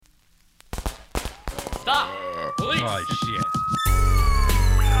Stop! Police! Oh, shit.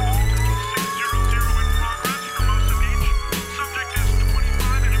 We have a multiple 600 in progress for Mosa Beach. Subject is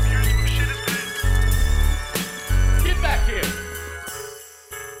 25 and appears to have shit his pants. Get back here!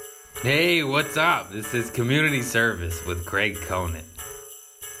 Hey, what's up? This is Community Service with Craig Conant.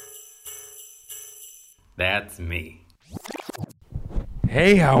 That's me.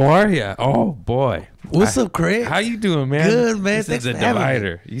 Hey, how are you? Oh, boy. What's up, Craig? How you doing, man? Good, man. This Thanks is a for having me.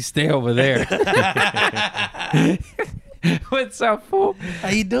 divider. You stay over there. What's up, fool? How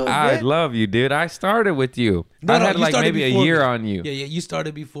you doing, I man? love you, dude. I started with you. No, I no, had you like started maybe a before year me. on you. Yeah, you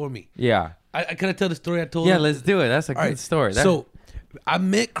started before me. Yeah. Can I tell the story I told Yeah, you? let's do it. That's a All good right. story. So I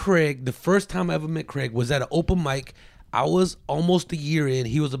met Craig. The first time I ever met Craig was at an open mic. I was almost a year in.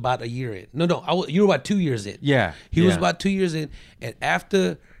 He was about a year in. No, you were about 2 years in. Yeah, He was yeah. about 2 years in. And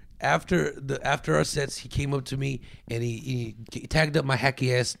after our sets, he came up to me and he tagged up my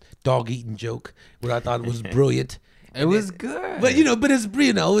hacky ass dog eating joke, what I thought was brilliant. it was good. But it's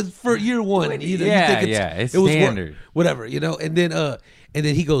it's for year one. You Yeah, think it's it was standard. whatever. And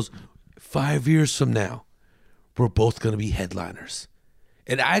then he goes, 5 years from now, we're both gonna be headliners.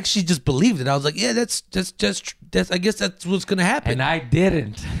 And I actually just believed it. I was like, yeah, that's I guess that's what's gonna happen. And I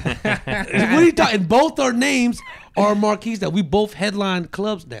didn't. What are you talking? Both our names are marquees now. We both headline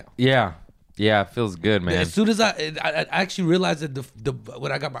clubs now. Yeah. Yeah, it feels good, man. As soon as I actually realized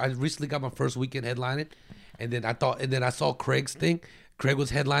that I recently got my first weekend headlining, and then I saw Craig's thing. Craig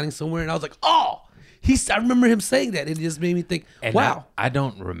was headlining somewhere, and I was like, oh, I remember him saying that. It just made me think, And wow, I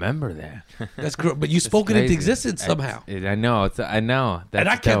don't remember that. that's correct. But you spoke it into Crazy. existence somehow. I know. I know. That's And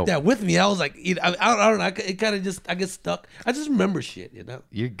I kept dope. that with me. I was like, I don't know. It kind of I get stuck. I just remember shit,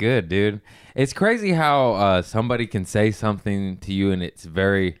 You're good, dude. It's crazy how somebody can say something to you and it's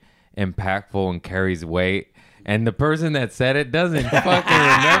very impactful and carries weight. And the person that said it doesn't fucking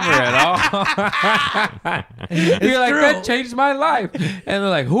remember at all. You're like, true. that changed my life. And they're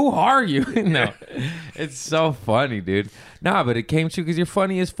like, who are you? No, it's so funny, dude. Nah, but it came true because you're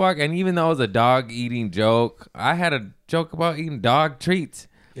funny as fuck. And even though it was a dog eating joke, I had a joke about eating dog treats.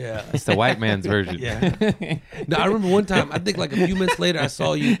 Yeah. It's the white man's version. Yeah. No, I remember one time, I think like a few minutes later, I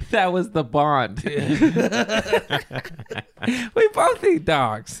saw you. That was the bond. We both eat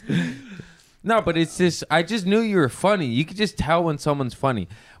dogs. No, but it's just, I just knew you were funny. You could just tell when someone's funny.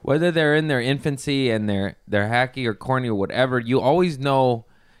 Whether they're in their infancy and they're hacky or corny or whatever, you always know,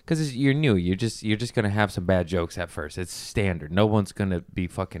 because you're new. You're just going to have some bad jokes at first. It's standard. No one's going to be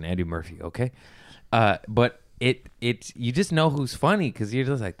fucking Eddie Murphy, okay? But you just know who's funny because you're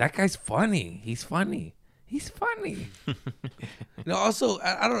just like, that guy's funny. He's funny. He's funny. Also,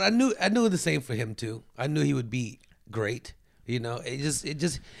 I knew the same for him too. I knew he would be great. Because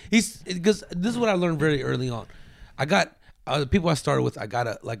this is what I learned very early on. I got the people I started with. I got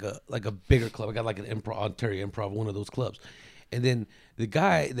a bigger club. I got like an Ontario Improv, one of those clubs, and then the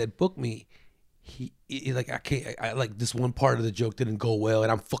guy that booked me, he like I like this one part of the joke didn't go well,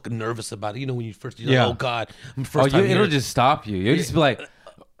 and I'm fucking nervous about it. When you first, you're Yeah. like, oh God, I'm first time it'll here. just stop you. You'll just be like,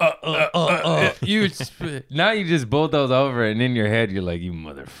 you now you just bulldoze over it, and in your head you're like, you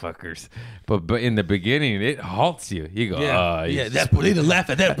motherfuckers. But in the beginning it halts you. You go, That's we need to laugh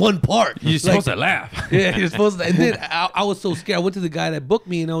at that one part. you're Like, supposed to laugh. Yeah, you're supposed to. And then I was so scared. I went to the guy that booked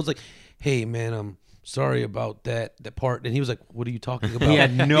me, and I was like, "Hey, man, I'm sorry about that part." And he was like, "What are you talking about?" He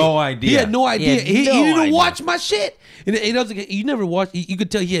had no idea. He had no idea. He no didn't idea. watch my shit. And I was like, "You never watched." You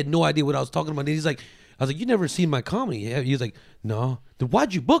could tell he had no idea what I was talking about. And he's like, "I was like, you never seen my comedy?" He was like, "No." Then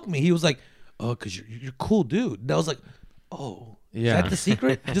why'd you book me? He was like, "Oh, because you're a cool dude." And I was like, "Oh." Yeah. Is that the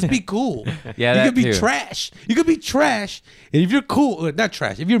secret? Just be cool. Yeah, you that could be too. trash. You could be trash, and if you're cool, not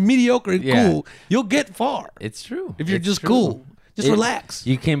trash. If you're mediocre and Yeah. cool, you'll get far. It's true. If you're It's just true. cool, just relax.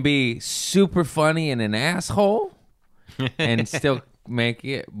 You can be super funny and an asshole and still make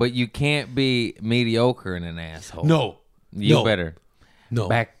it, but you can't be mediocre and an asshole. No, You no, better no.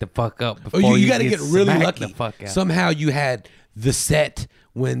 back the fuck up Oh, before you got to get really smacked lucky. the fuck out. Somehow you had the set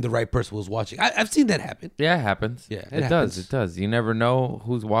when the right person was watching. I've seen that happen. Yeah, it happens. Yeah, it happens. does. It does. You never know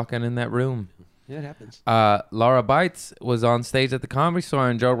who's walking in that room. Yeah, it happens. Laura Bites was on stage at the Comedy Store,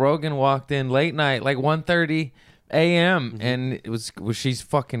 and Joe Rogan walked in late night, like 1:30 a.m., and she's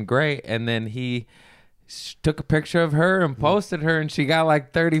fucking great. And then he took a picture of her and posted her, and she got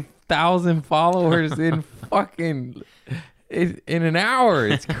like 30,000 followers in fucking in an hour.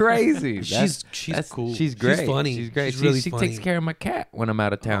 It's crazy. She's cool. She's great. She's funny. She's great. She's really she funny. takes care of my cat when I'm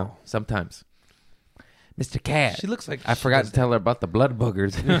out of town. Sometimes. Mr. Cat. She looks like I she forgot does to tell her about the blood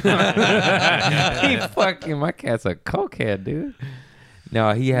boogers. My cat's a cokehead, dude.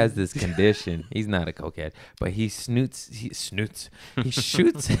 No, he has this condition. He's not a cokehead, but he shoots.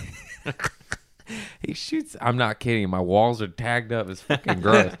 He shoots. I'm not kidding. My walls are tagged up. It's fucking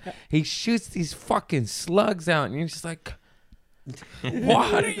gross. He shoots these fucking slugs out, and you're just like,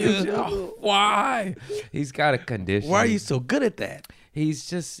 why do you? Why? He's got a condition. Why are you so good at that?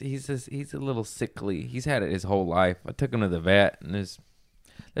 He's a little sickly. He's had it his whole life. I took him to the vet, and there's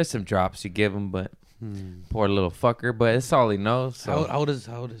some drops you give him, but poor little fucker. But it's all he knows. So How old is?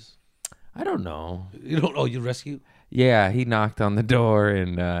 I don't know. You don't. Oh, you rescue? Yeah, he knocked on the door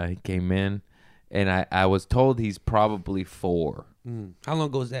and he came in, and I was told he's probably 4, How long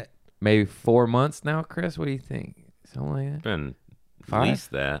ago was that? maybe 4 months now. Chris, what do you think? Something like that. Been at 5?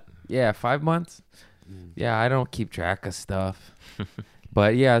 least that. Yeah, 5 months. Yeah, I don't keep track of stuff.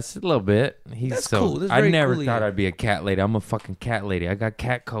 But yeah, it's a little bit. He's That's so cool. That's I very never cool of thought you. I'd be a cat lady. I'm a fucking cat lady. I got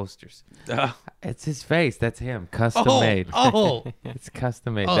cat coasters. It's his face. That's him. Custom made. Oh, It's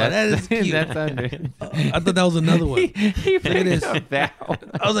custom made. Oh, that is cute. That's under. I thought that was another one. He at this. picked up that one.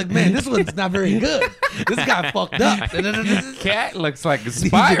 I was like, man, this one's not very good. This guy fucked up. Cat looks like a Need your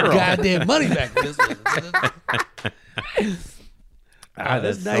spiral. goddamn money back for this one. That's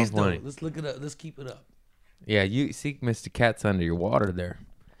That's so nice funny. though. Let's look it up. Let's keep it up. Yeah, you see Mr. Cat's under your water there.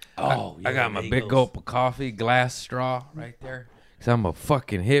 Oh, I got my big gulp of coffee, glass straw right there. Cause I'm a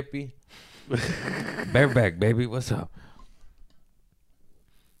fucking hippie. Bareback, baby. What's up?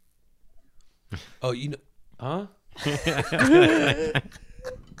 Oh, you know, huh?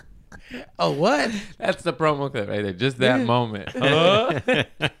 Oh, what? That's the promo clip right there. Just that moment. That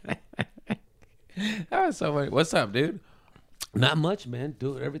was so funny. What's up, dude? Not much, man.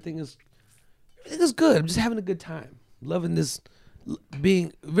 Dude, everything is good. I'm just having a good time. Loving this.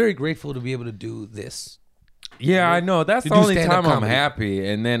 Being very grateful to be able to do this. Yeah, I know. That's To the do only stand-up time I'm comedy. happy.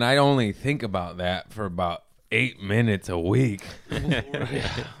 And then I only think about that for about 8 minutes a week.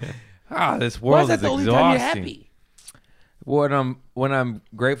 This Why world is that is the only exhausting. time you're happy? When I'm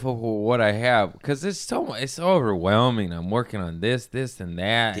grateful for what I have, because it's so overwhelming. I'm working on this and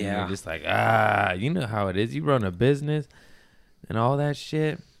that, and Yeah. you're just like, you know how it is. You run a business and all that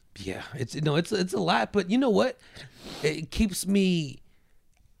shit. Yeah, it's a lot, but you know what? It keeps your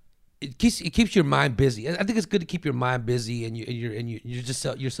mind busy. I think it's good to keep your mind busy and you're just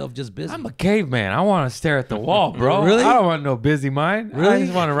yourself just busy. I'm a caveman. I want to stare at the wall, bro. Really? I don't want no busy mind. I Really?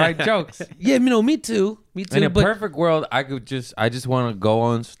 just want to write jokes. Yeah, me too. In a but, perfect world, I just want to go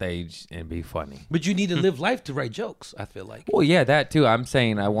on stage and be funny. but you need to live life to write jokes. I feel like. Well, yeah, that too. I'm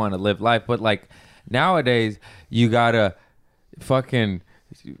saying I want to live life, but like nowadays, you gotta fucking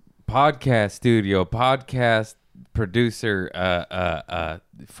podcast studio, podcast producer,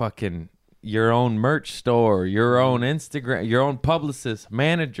 fucking your own merch store, your own Instagram, your own publicist,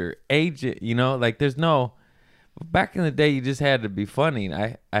 manager, agent. You know, like there's no. Back in the day, you just had to be funny.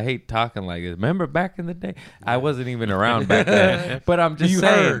 And I hate talking like this. Remember back in the day? I wasn't even around back then. But I'm just You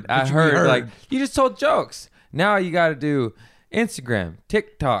saying. heard, I but you heard heard. like you just told jokes. Now you got to do Instagram,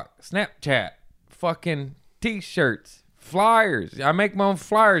 TikTok, Snapchat, fucking T-shirts, flyers. I make my own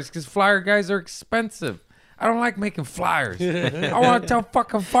flyers because flyer guys are expensive. I don't like making flyers. I want to tell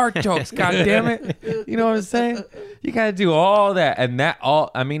fucking fart jokes. God damn it! You know what I'm saying? You got to do all that, and that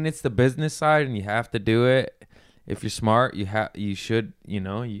all. I mean, it's the business side, and you have to do it. If you're smart, you should. You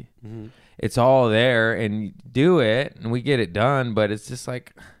know, it's all there, and you do it, and we get it done. But it's just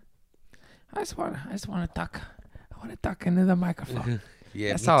like, I just want to talk. I want to talk into the microphone. Yeah,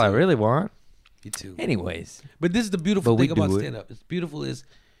 That's me all I too. really want. Me too. Anyways, But this is the beautiful But we thing about do it. stand up. It's beautiful is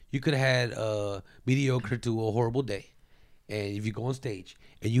you could have had a mediocre to a horrible day. And if you go on stage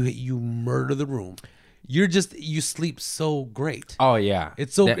and you murder the room, you sleep so great. oh yeah,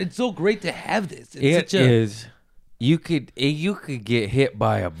 It's so That- it's so great to have this. It's It such a, is. You could get hit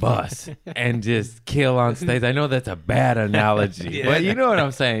by a bus and just kill on stage. I know that's a bad analogy, but you know what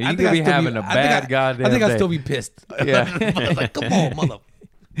I'm saying. You I could think I be still having a bad goddamn I think day. I'd still be pissed. Yeah. I was like, come on, mother.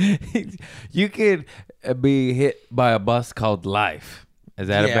 You could be hit by a bus called life. Is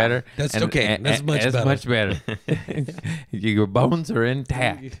that Yeah, a better? that's okay. That's much that's better. much better. Your bones are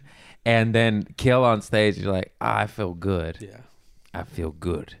intact, and then kill on stage. You're like, I feel good. Yeah. I feel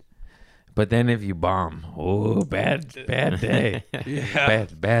good. But then if you bomb, bad day. Yeah.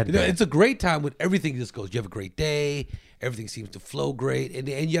 Bad You know, day. it's a great time when everything just goes. You have a great day, everything seems to flow great, and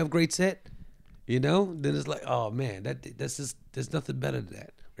you have a great set. You know, then it's like, oh man, that's just there's nothing better than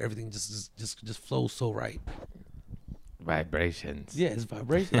that. Everything just flows so right. Vibrations. Yeah, it's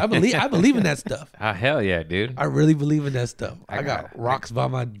vibration. I believe in that stuff. Oh, hell yeah, dude. I really believe in that stuff. I I got got- rocks by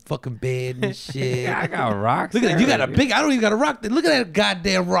my fucking bed and shit. I got rocks. Look at that. You got a everywhere. big. I don't even got a rock. Look at that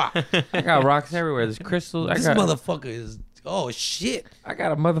goddamn rock. I got rocks everywhere. There's crystals. This I got, motherfucker is Oh shit. I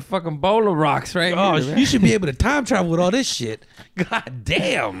got a motherfucking bowl of rocks right Oh, here. man. you should be able to time travel with all this shit. God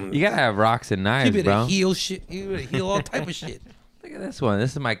damn. You gotta have rocks and You knives, better bro. heal shit. You better heal all type of shit. Look at this one.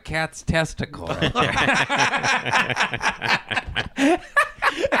 This is my cat's testicle right there.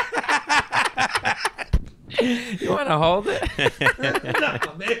 You want to hold it?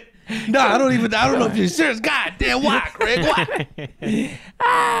 Nah, man. No, I don't know if you're serious. God damn, why, Craig?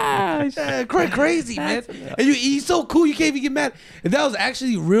 Why? Craig, crazy, man. And he's so cool, you can't even get mad. If that was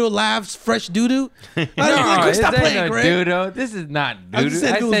actually real live, fresh doo-doo, I'd be like, this stop ain't playing, no Craig. doo-doo. This is not I doo-doo. just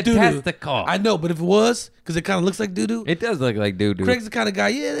said I it was said doo-doo. testicle. I know, but if it was, because it kind of looks like doo-doo, It does look like doo-doo. Craig's the kind of guy,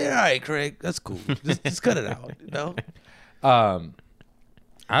 yeah, they're all right, Craig. That's cool. Just cut it out, you know?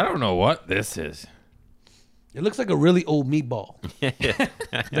 I don't know what this is. It looks like a really old meatball.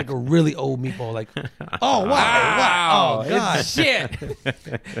 Like a really old meatball. Like, oh, wow. Oh, God. It's shit.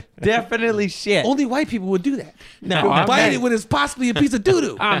 Definitely shit. Only white people would do that. No, Would I'm bite not- it when it's possibly a piece of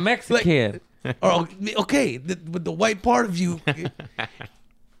doo-doo. I'm Mexican. Or, okay, with the white part of you.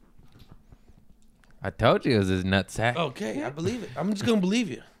 I told you it was his nutsack. Okay, I believe it. I'm just going to believe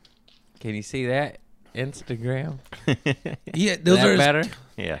you. Can you see that? Instagram. Yeah, those That are his, better?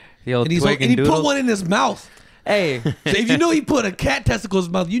 Yeah. The old And, twig and he doodle. put one in his mouth. Hey, So if you know he put a cat testicle in his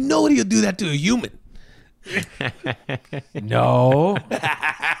mouth, you know he'll do that to a human. no.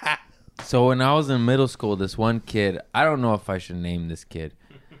 So when I was in middle school, this one kid, I don't know if I should name this kid.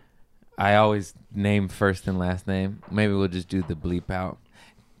 I always name first and last name. Maybe we'll just do the bleep out.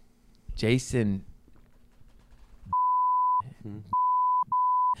 Jason.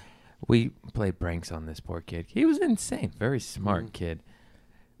 We played pranks on this poor kid. He was insane. Very smart kid.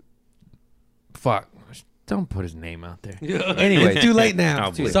 Fuck. Don't put his name out there. Anyways. It's too late now.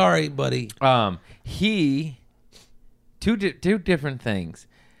 Oh, boy. Sorry, buddy. He two different things.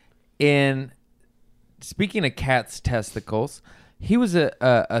 In speaking of cat's testicles, he was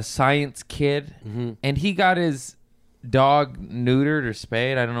a science kid, and he got his dog neutered or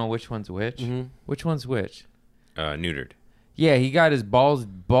spayed. I don't know which one's which. Which one's which? Neutered. Yeah, he got his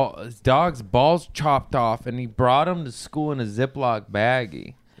his dog's balls chopped off, and he brought him to school in a Ziploc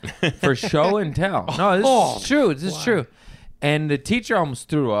baggie for show and tell. No, this is true. This is true. And the teacher almost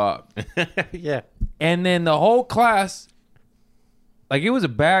threw up. Yeah. And then the whole class, like, it was a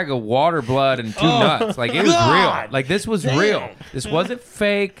bag of water, blood, and two nuts. Like, it was real. Like, this was real. This wasn't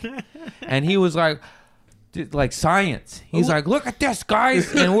fake. And he was like science. He's like, look at this,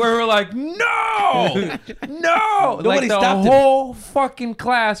 guys. And we were like, no. Nobody Like, the stopped him. whole fucking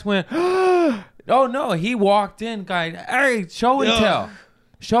class went, oh, no. He walked in, guy. Hey, show and Yo. tell.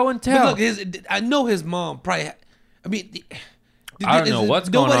 Show and But tell. look, I know his mom probably. I mean, I don't know what's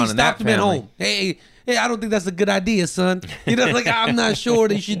going nobody on in that stopped him at family. home. Hey, I don't think that's a good idea, son. You know, like, I'm not sure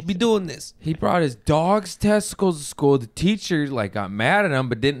they should be doing this. He brought his dog's testicles to school. The teacher like got mad at him,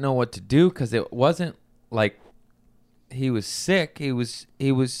 but didn't know what to do because it wasn't like he was sick. He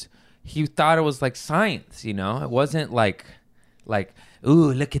thought it was like science, you know. It wasn't like,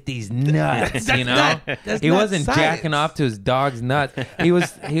 ooh, look at these nuts, you know. That's He not wasn't science. jacking off to his dog's nuts. He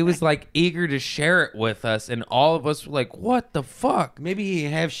was like eager to share it with us, and all of us were like, what the fuck? Maybe he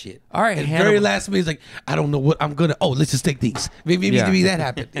didn't have shit. All right, At the Hannibal. very last minute, he's like, I don't know what I'm gonna. Oh, let's just take these. Maybe Yeah. that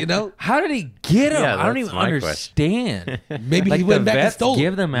happened. You know. How did he get him? Yeah, I don't that's even my understand. Maybe Like he the went back and vets stole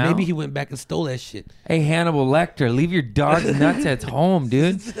give it. them out? Maybe he went back and stole that shit. Hey, Hannibal Lecter, leave your dog's nuts at home,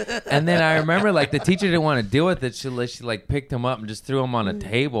 dude. And then I remember, like, the teacher didn't want to deal with it. She like, picked him up and just threw him on a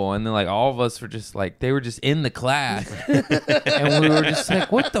table. And then, like, all of us were just, like, they were just in the class. And we were just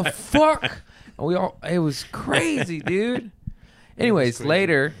like, what the fuck? And it was crazy, dude. Anyways,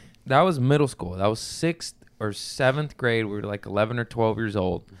 later, that was middle school. That was 6th or 7th grade. We were, like, 11 or 12 years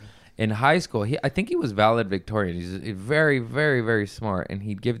old. In high school, I think he was valedictorian. He's very, very, very smart. And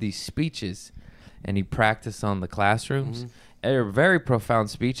he'd give these speeches. And he practiced on the classrooms. They were very profound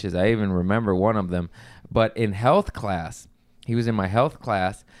speeches. I even remember one of them. But in health class, he was in my health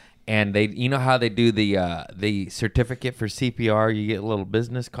class, and you know how they do the certificate for CPR? You get a little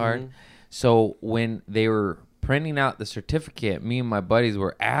business card. So when they were printing out the certificate, me and my buddies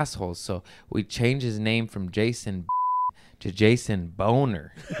were assholes. So we changed his name from Jason to Jason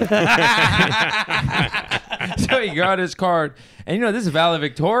Boner. So he got his card, and you know, this is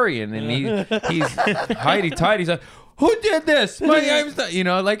valedictorian, and he's hidey-tighty. He's like, who did this? My name's not, you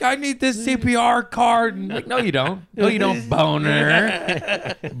know, like, I need this CPR card. And like, no, you don't. No, you don't,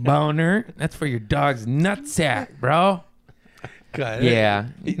 Boner. Boner. That's for your dog's nutsack, bro. God, Yeah,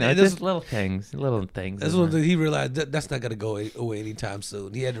 That's- just little things, little things. That's isn't one it? thing he realized that's not gonna go away anytime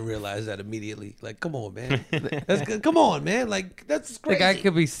soon. He had to realize that immediately. Like, come on, man. That's good. Come on, man. Like, that's The crazy. guy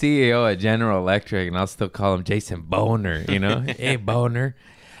could be CEO at General Electric, and I'll still call him Jason Boner. You know, hey Boner.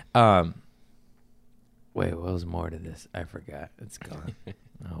 Wait, what was more to this? I forgot. It's gone.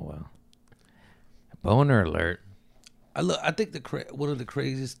 Oh well. Boner alert. I think one of the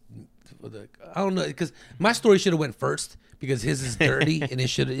craziest. I don't know, because my story should have went first because his is dirty and it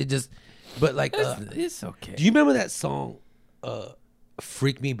just. But like, It's okay. do you remember that song,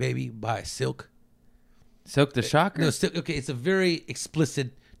 "Freak Me Baby" by Silk? Silk the Shocker. No, Silk. Okay, it's a very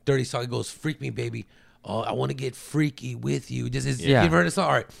explicit, dirty song. It goes, "Freak me, baby. Oh, I want to get freaky with you." You ever heard the song?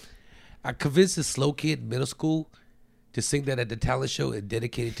 All right. I convinced this slow kid in middle school to sing that at the talent show and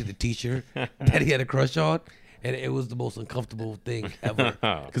dedicate it to the teacher that he had a crush on. And it was the most uncomfortable thing ever.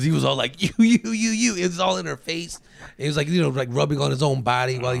 Because he was all like, you. It was all in her face. It was like, like rubbing on his own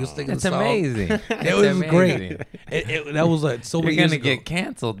body while he was singing That's the song. amazing. It was great. That was like so You're many years gonna ago. get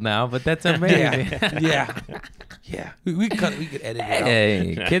canceled now, but that's amazing. Yeah. We could edit it out.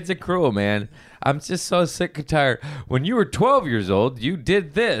 Hey, kids are cruel, man. I'm just so sick and tired. When you were 12 years old, you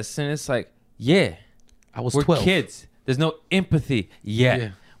did this, and it's like, yeah, I was we're 12. kids. There's no empathy yet. Yeah.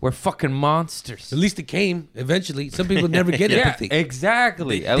 We're fucking monsters. At least it came eventually. Some people never get Yeah, empathy.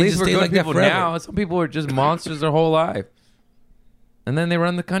 exactly. At they least just we're stay good like that people forever. now. Some people are just monsters their whole life. And then they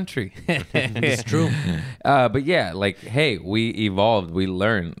run the country. It's true. But yeah, like, hey, we evolved. We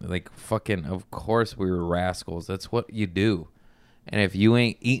learned. Like, fucking, of course we were rascals. That's what you do. And if you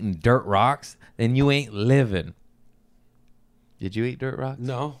ain't eating dirt rocks, then you ain't living. Did you eat dirt rocks?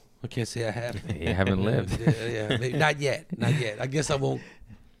 No, I can't say I have. You haven't lived. Yeah, maybe- not yet. I guess I won't.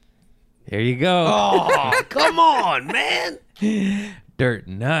 Here you go. Oh, come on, man. Dirt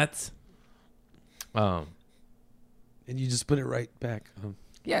nuts. And you just put it right back.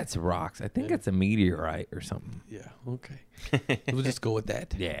 Yeah, it's rocks. I think it's a meteorite or something. Yeah, okay. We'll just go with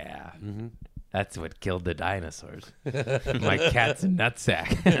that. Yeah. That's what killed the dinosaurs. My cat's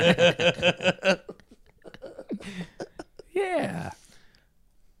nutsack. Yeah.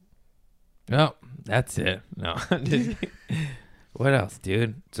 No, that's it. No. What else,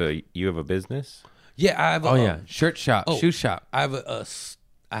 dude? So you have a business? Yeah, I have. Oh, yeah. Shirt shop, oh. shoe shop. I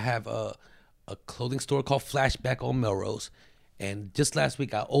have a clothing store called Flashback on Melrose, and just last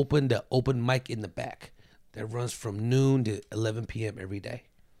week I opened the open mic in the back that runs from noon to 11 p.m. every day.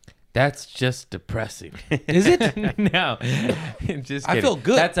 That's just depressing. Is it? No. Just I kidding. feel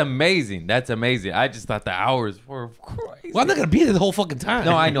good. That's amazing. That's amazing. I just thought the hours were crazy. Well, I'm not gonna be there the whole fucking time.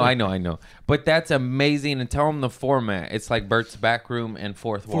 No, I know. But that's amazing. And tell them the format. It's like Bert's Back Room and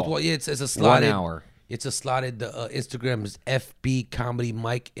Fourth Wall. Fourth wall. Yeah, it's a slotted 1 hour. It's a slotted. The Instagram is FB Comedy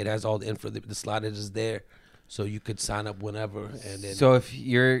Mike. It has all the info. The slotted is there, so you could sign up whenever. And then So if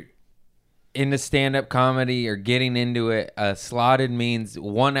you're into stand-up comedy or getting into it, slotted means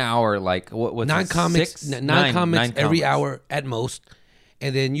 1 hour. Like what's nine it, comics, six? nine comics every comics. hour at most,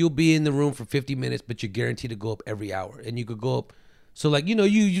 and then you'll be in the room for 50 minutes, but you're guaranteed to go up every hour, and you could go up. So like you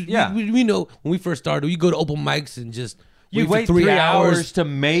Yeah. we know when we first started, you go to open mics and just You for wait 3 hours to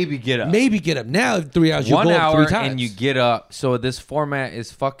maybe get up. maybe get up. Now 3 hours, you 1 go up hour 3 times. and you get up. So this format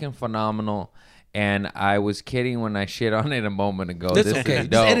is fucking phenomenal. And I was kidding when I shit on it a moment ago. That's This okay. is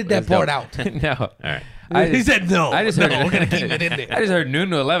Just dope. edit that It's part dope. out. No. All right. He said no. I just heard No, we're gonna keep it in there. I just heard noon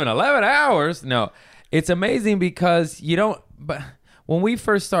to 11 hours. No. It's amazing because you don't but when we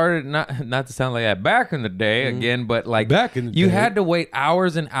first started, not to sound like that back in the day again, but like Back in the you day. had to wait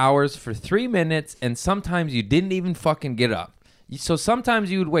hours and hours for 3 minutes, and sometimes you didn't even fucking get up. So sometimes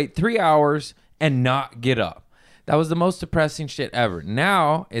you would wait 3 hours and not get up. That was the most depressing shit ever.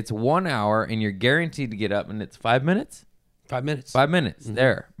 Now it's 1 hour and you're guaranteed to get up, and it's 5 minutes. 5 minutes. 5 minutes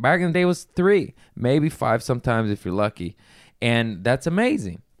there. Back in the day it was 3, maybe 5 sometimes if you're lucky, and that's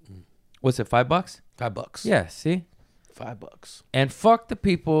amazing. What's it? $5? $5. Yeah. See. $5. And fuck the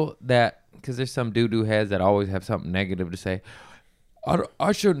people that, because there's some doo-doo heads that always have something negative to say.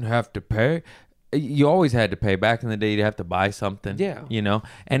 I shouldn't have to pay. You always had to pay. Back in the day, you'd have to buy something. Yeah. You know?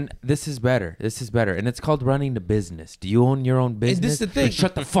 And this is better. This is better. And it's called running the business. Do you own your own business? this is the thing. Then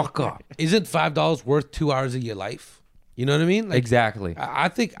shut the fuck up. Isn't $5 worth 2 hours of your life? You know what I mean? Like, Exactly. I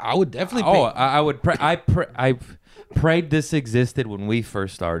think I would definitely pay. Oh, I would pray. I prayed this existed when we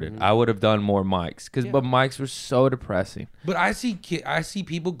first started. I would have done more mics but mics were so depressing. But I see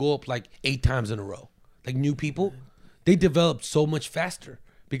people go up like 8 times in a row. Like new people, they develop so much faster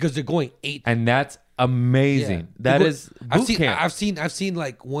because they're going 8. And that's amazing. Yeah. That They go- is boot camp. I've seen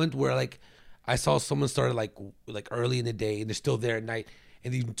like one where like I saw someone started like early in the day and they're still there at night,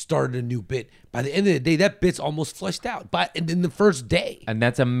 and you started a new bit. By the end of the day, that bit's almost flushed out. And in the first day, And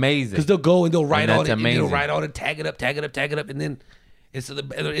that's amazing. because they'll go and they'll write And on that's it, and they'll amazing. write on it, tag it up, and then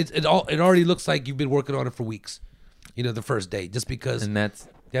it already looks like you've been working on it for weeks. You know, the first day, just because And that's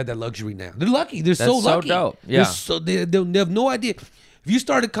they have that luxury now. They're lucky. They're so That's so lucky. dope. They're Yeah. so they have no idea. If you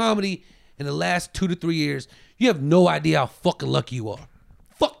started comedy in the last 2 to 3 years, you have no idea how fucking lucky you are.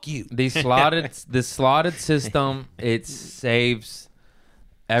 Fuck you. the slotted system. It saves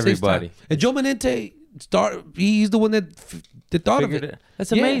everybody. Saves time. And Joe Manente he's the one that thought of Figured it. it.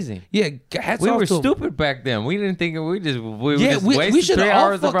 That's Yeah. amazing. Yeah, hats We off were to him. stupid back then. We didn't think we just Yeah, just we wasted should 3 have all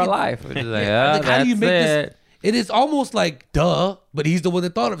hours of our fucking- life. We're just like, Yeah, like, how do you that's make it. this? It is almost like duh, but he's the one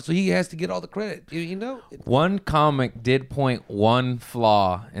that thought of it, so he has to get all the credit. You know? One comic did point one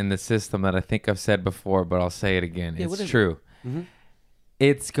flaw in the system that I think I've said before, but I'll say it again. what It's is it? true.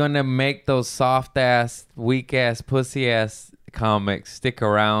 It's gonna make those soft ass, weak ass, pussy ass comics stick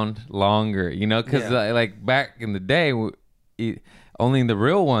around longer. You know, because Yeah. like back in the day, only the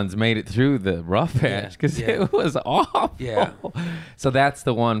real ones made it through the rough patch because yeah. it was awful. Yeah. So that's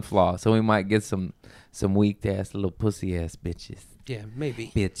the one flaw. So we might get some weak ass little pussy ass bitches. Yeah,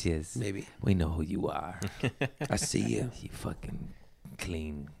 maybe. Bitches. Maybe. We know who you are. I see you. You fucking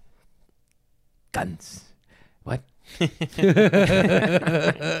clean guns. What?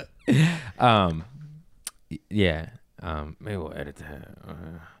 Yeah. Maybe we'll edit that.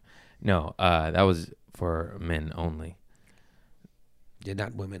 No, that was for men only. Yeah,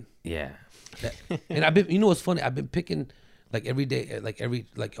 not women. Yeah. And I've been, you know what's funny? I've been picking like every day,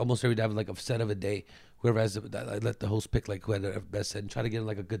 almost every day, I have like a set of a day. Whoever has, I let the host pick like who had the best set and try to get in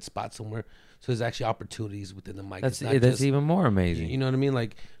like a good spot somewhere. So there's actually opportunities within the mic. That's It's not that's just- even more amazing. You know what I mean?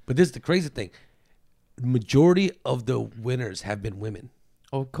 Like, but this is the crazy thing. Majority of the winners have been women.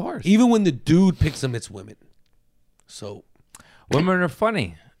 Of course. Even when the dude picks them, it's women. So Women are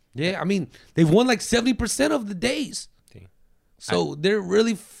funny. yeah, I mean, they've won like 70% of the days. So they're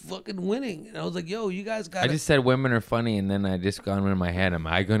really fucking winning. And I was like, yo, you guys got I just said women are funny, and then I just gone in my head, am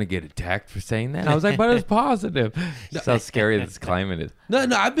I going to get attacked for saying that? I was like, but it's positive. That's how scary this climate is. No,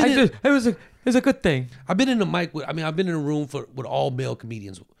 I've been in, It was a good thing. I've been in a mic with, I've been in a room with all male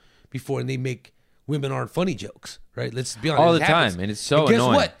comedians before, and they make women aren't funny jokes, right? Let's be honest. All it the happens. time, and it's so And guess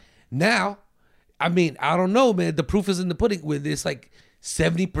annoying. what? Now, I mean, I don't know, man. The proof is in the pudding. With this, like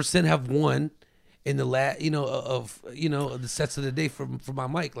 70% have won in the the sets of the day from my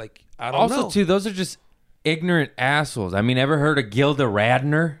mic. Like I don't Also, know. too, those are just ignorant assholes. I mean, ever heard of Gilda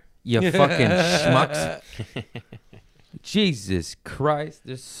Radner? You fucking schmucks. Jesus Christ,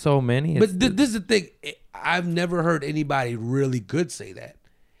 there's so many. But this is the thing. I've never heard anybody really good say that.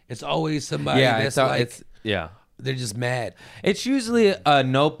 It's always somebody that's yeah. they're just mad. It's usually a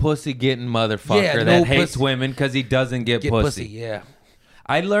no pussy getting motherfucker Yeah, no that hates pussy. women because he doesn't get, Get pussy, yeah.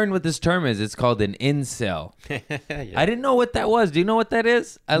 I learned what this term is. It's called an incel. I didn't know what that was. Do you know what that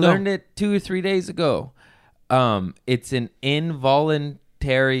is? I No. learned it 2 or 3 days ago. It's an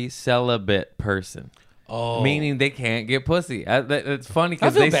involuntary celibate person. Oh, Meaning they can't get pussy. It's funny I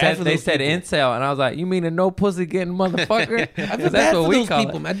because feel they bad for said those people. incel, and I was like, "You mean a no pussy getting motherfucker?" I feel 'Cause bad for those call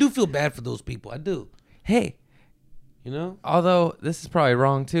people. it. Man. I do feel bad for those people. I do. Hey, You know, although this is probably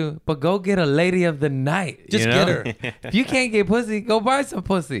wrong too, but go get a lady of the night. Just you get know? her. If you can't get pussy, go buy some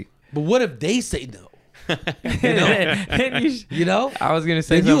pussy. But what if they say no? Then you sh- You know, I was gonna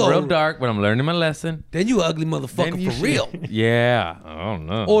say Then you something real own- dark, but I'm learning my lesson. then you ugly Then motherfucker you for should- real. Yeah. Oh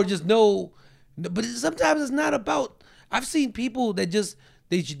no. Or just no. But sometimes it's not about. I've seen people that just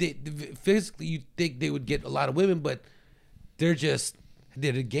they physically you think they would get a lot of women, but they're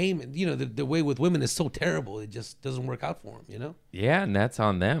the game. You know, the way with women is so terrible. It just doesn't work out for them. You know. Yeah, and that's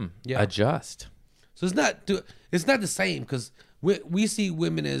on them. Yeah. Adjust. So it's not the same because we see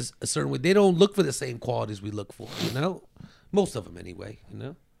women as a certain way. They don't look for the same qualities we look for. You know, most of them anyway. You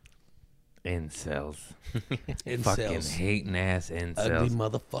know, Incels. Incels. Fucking hating ass ugly incels.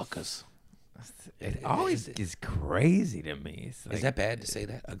 motherfuckers. It always is crazy to me. It's like, Is that bad to say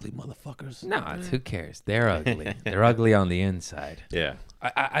that? Ugly motherfuckers. no, it's, who cares? They're ugly. They're ugly on the inside. Yeah.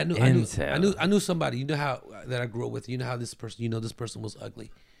 I knew Incel. I knew somebody. You know how that I grew up with. You know how this person. You know this person was ugly,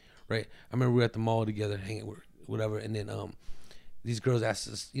 right? I remember we were at the mall together, hanging with whatever, and then these girls asked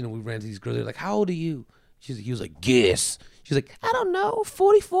us. You know, we ran to these girls. They're like, "How old are you?" He was like, "Guess." She's like, "I don't know,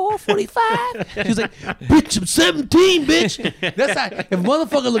 44, 45." She's like, "Bitch, I'm 17, bitch." That's how. If a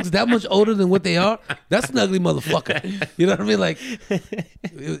motherfucker looks that much older than what they are, that's an ugly motherfucker. You know what I mean? Like,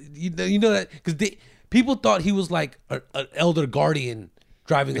 you know that because people thought he was like an elder guardian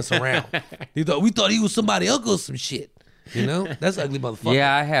driving us around. We thought he was somebody uncle or some shit. You know, that's ugly motherfucker.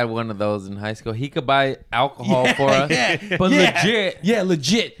 Yeah, I had one of those in high school. He could buy alcohol for us, yeah, but yeah. Yeah,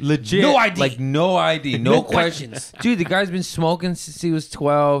 legit. legit, No ID. like no ID, No no questions. questions. Dude, the guy's been smoking since he was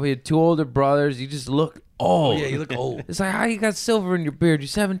 12. He had 2 older brothers. He just looked old. Yeah, you look old. It's like, how you got silver in your beard? You're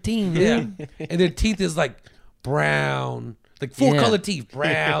 17, Yeah, man. and their teeth is like brown, like full Yeah. color teeth,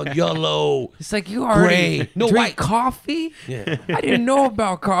 brown, yellow. It's like you already Gray. No drink white. coffee. Yeah. I didn't know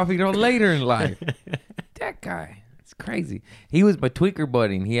about coffee till later in life. That guy, it's crazy. He was my tweaker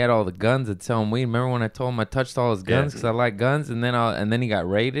buddy, and he had all the guns that sell him weed. Remember when I told him I touched all his guns because I like guns, and then he got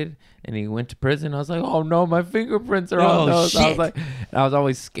raided and he went to prison. I was like, oh no, my fingerprints are on Oh, those. I was shit. like, I was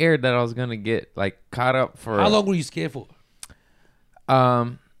always scared that I was gonna get like caught up for. How long were you scared for?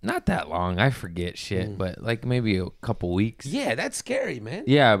 Not that long. I forget shit, but like maybe a couple weeks. Yeah, that's scary, man.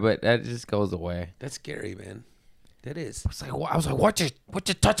 Yeah, but that just goes away. That's scary, man. That is. I was like, what you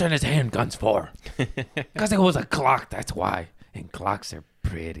touching his handguns for? Because it was a clock. That's why. And clocks are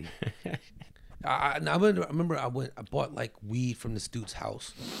pretty. I remember I bought like weed from this dude's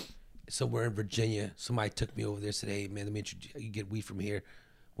house somewhere in Virginia. Somebody took me over there, said, hey man, let me introduce you, get weed from here.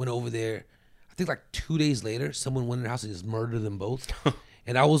 Went over there. I think like 2 days later, someone went in their house and just murdered them both.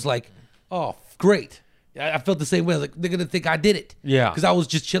 And I was like, oh, great. I felt the same way. Like, they're going to think I did it. Yeah. Because I was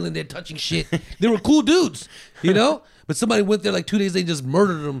just chilling there touching shit. They were cool dudes, you know? But somebody went there like 2 days, they just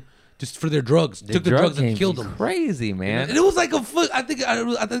murdered them just for their drugs. Took the drugs and game's killed them. Crazy, man. And it was like a foot. I think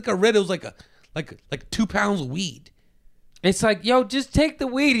I read it was like 2 pounds of weed. It's like, yo, just take the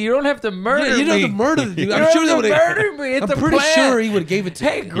weed. You don't have to murder Yeah, you me. don't have to murder the dude. You I'm don't sure they have would to murder me. It's I'm a pretty plant. sure he would have gave it to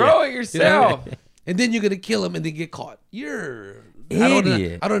Hey, you. grow it yourself. And then you're gonna kill him and then get caught. You're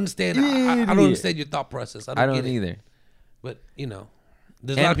Idiot. I don't understand. I don't Idiot. understand your thought process. I I don't don't get it. either. But you know,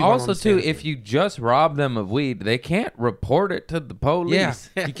 there's a lot of And people also, too, if if you just rob them of weed, they can't report it to the police.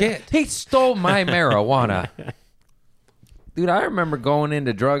 Yeah, you can't. He stole my marijuana. Dude, I remember going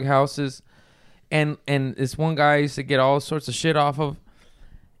into drug houses, and this one guy I used to get all sorts of shit off of,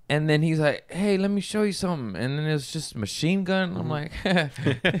 and then he's like, hey, let me show you something. And then it was just a machine gun. I'm like,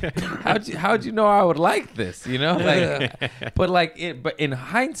 how'd you know I would like this? You know? Like, but in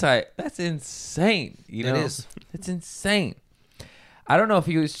hindsight, that's insane. You It know? is. It's insane. I don't know if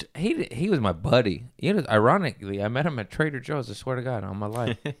he was my buddy. You know, ironically, I met him at Trader Joe's. I swear to God, on my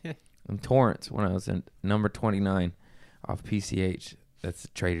life, in Torrance when I was in number 29 off PCH. That's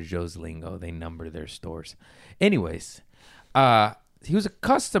Trader Joe's lingo. They number their stores. Anyways, he was a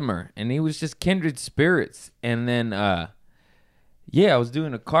customer and he was just kindred spirits. And then, I was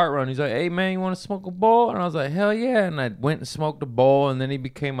doing a cart run. He's like, "Hey man, you want to smoke a bowl?" And I was like, "Hell yeah!" And I went and smoked a bowl. And then he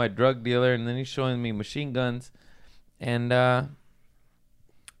became my drug dealer. And then he's showing me machine guns. And I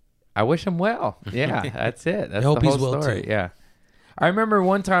wish him well. Yeah, that's it. That's hope the whole he's well, story. too. Yeah, I remember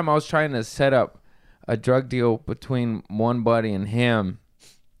one time I was trying to set up a drug deal between one buddy and him,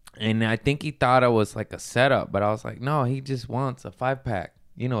 and I think he thought it was like a setup, but I was like, no, he just wants a 5-pack.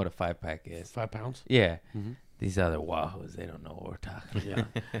 You know what a 5-pack is? 5 pounds. Yeah. These other wahoos, they don't know what we're talking about.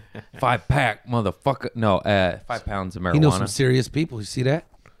 5-pack, motherfucker. No, 5 pounds of marijuana. He knows some serious people. You see that?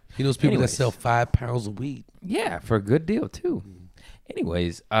 He knows people Anyways. that sell 5 pounds of weed. Yeah, for a good deal too.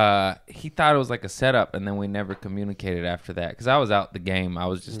 Anyways, he thought it was like a setup, and then we never communicated after that because I was out the game. I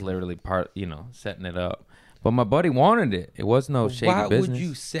was just literally setting it up. But my buddy wanted it. It was no shady Why business. would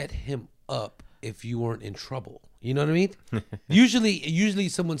you set him up if you weren't in trouble? You know what I mean? usually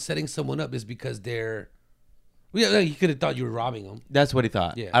someone setting someone up is because they're. Yeah, he could have thought you were robbing them. That's what he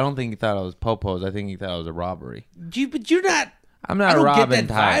thought. Yeah. I don't think he thought I was popos. I think he thought it was a robbery. But you're not. I'm not I a don't Robin get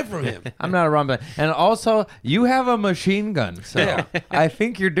that type. vibe from him. I'm not a Robin. And also, you have a machine gun, so Yeah. I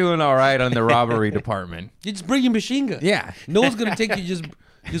think you're doing all right on the robbery department. You just bring your machine gun. Yeah. No one's gonna take you.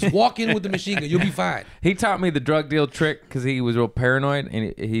 Just walk in with the machine gun. You'll be fine. He taught me the drug deal trick because he was real paranoid,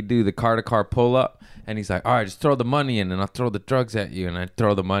 and he'd do the car-to-car pull-up, and he's like, all right, just throw the money in, and I'll throw the drugs at you, and I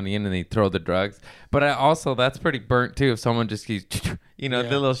throw the money in, and he'd throw the drugs. But that's pretty burnt, too, if someone just keeps, the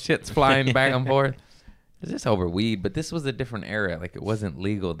little shit's flying back and forth. It's just over weed, but this was a different era. Like, it wasn't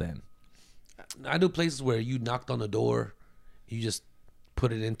legal then. I know places where you knocked on the door, you just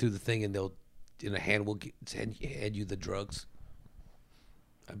put it into the thing, and in a hand will hand you the drugs.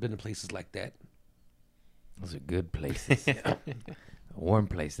 I've been to places like that. Those are good places. A warm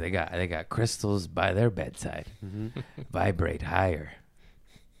place. They got crystals by their bedside. Vibrate higher.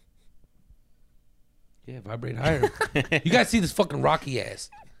 Yeah, vibrate higher. You guys see this fucking rocky ass.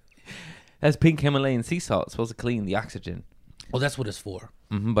 That's pink Himalayan sea salt. It's supposed to clean the oxygen. Oh, that's what it's for.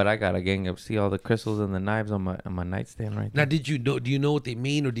 But I got a gang of see all the crystals and the knives on my nightstand right Now, there. did you know? Do you know what they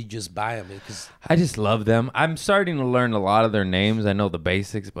mean, or did you just buy them? Because I just love them. I'm starting to learn a lot of their names. I know the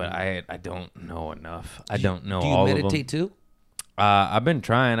basics, but I don't know enough. I don't know do you all meditate of them. too? I've been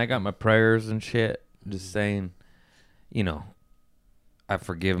trying. I got my prayers and shit. Just saying, you know, I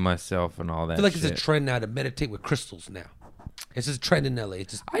forgive myself and all that I feel like shit. it's a trend now to meditate with crystals. Now, it's just a trend in LA.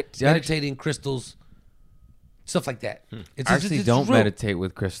 It's just I meditating crystals, stuff like that. It's I just- actually it's don't real. meditate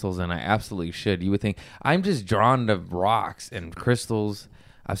with crystals, and I absolutely should. You would think I'm just drawn to rocks and crystals.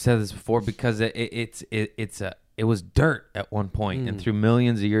 I've said this before because it was dirt at one point, and through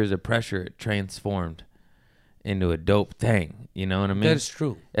millions of years of pressure, it transformed into a dope thing. You know what I mean? That is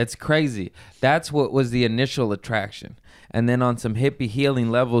true. It's crazy. That's what was the initial attraction. And then on some hippie healing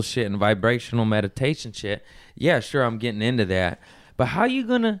level shit and vibrational meditation shit, yeah, sure, I'm getting into that. But how you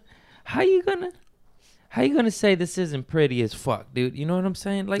gonna say this isn't pretty as fuck, dude? You know what I'm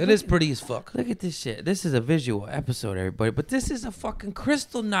saying? Like That is pretty as fuck. Look at this shit. This is a visual episode, everybody. But this is a fucking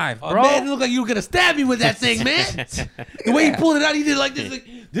crystal knife, Oh, bro. man, it looked like you were gonna stab me with that thing, man. The way he pulled it out, he did like this. Like,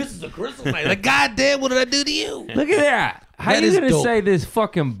 this is a crystal knife. Like, goddamn, what did I do to you? Look at that. How That you is gonna dope. say this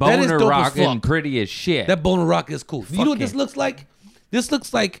fucking That is boner dope as rock fuck. and pretty as shit? That bone rock is cool. You know what this Fucking- looks like? This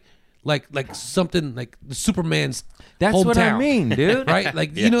looks like something like the Superman's That's hometown. what I mean, dude. Right?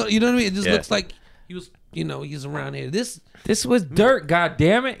 Like you know what I mean? It just Yeah. looks like he was, he's around here. This This was dirt, God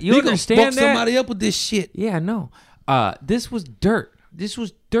damn it! You gonna understand fuck that? somebody up with this shit. Yeah, I know. This was dirt. This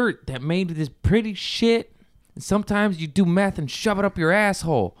was dirt that made this pretty shit. And sometimes you do meth and shove it up your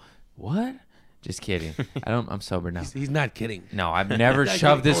asshole. What? Just kidding. I'm sober now. He's not kidding. No, I've never Like,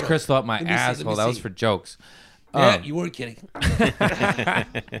 shoved this hold on. crystal up my Let me see, let me asshole. That was see. for jokes. Yeah, you weren't kidding.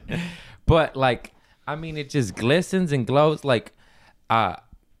 But like, I mean, it just glistens and glows. Like,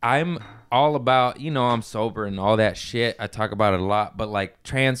 I'm all about, I'm sober and all that shit. I talk about it a lot, but like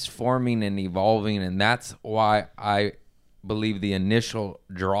transforming and evolving, and that's why I believe the initial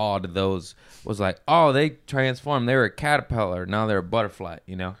draw to those was like, oh, they transformed. They were a caterpillar, now they're a butterfly.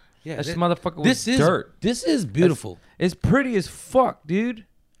 Yeah, this that- motherfucker was This is dirt. This is beautiful. It's pretty as fuck, dude.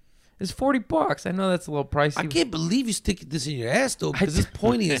 It's $40. I know that's a little pricey. I can't believe you stick this in your ass though, because it's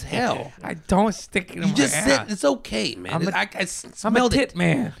pointy as hell. I don't stick it in You my just ass. said it's okay, man. I'm a- I I'm a smelled tit it.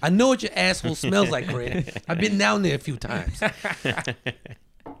 man. I know what your asshole smells like, Craig. I've been down there a few times.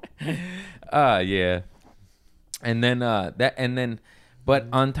 Yeah. And then but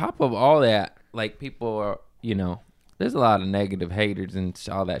on top of all that, like people are, there's a lot of negative haters and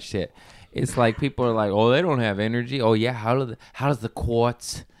all that shit. It's like people are like, oh, they don't have energy. Oh yeah, how does the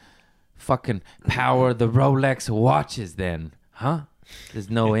quartz fucking power the Rolex watches then? Huh? There's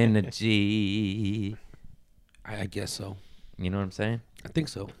no energy. I guess so. You know what I'm saying? I think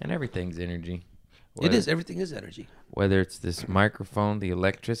so. And everything's energy. It is. Everything is energy. Whether it's this microphone, the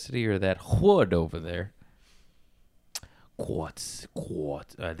electricity, or that wood over there. Quartz.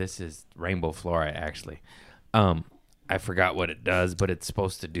 This is rainbow fluorite, actually. I forgot what it does, but it's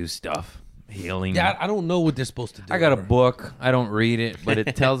supposed to do stuff. Healing. Yeah, I don't know what they're supposed to do. I got a ever. book. I don't read it, but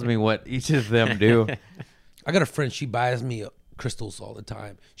it tells me what each of them do. I got a friend. She buys me crystals all the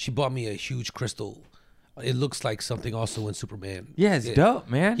time. She bought me a huge crystal. It looks like something also in Superman. Yeah, it's dope,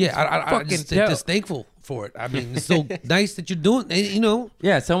 man. Yeah, It's I fucking dope. just thankful for it. I mean, it's so nice that you're doing.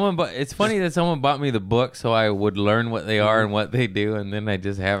 Yeah, it's funny that someone bought me the book so I would learn what they are and what they do, and then I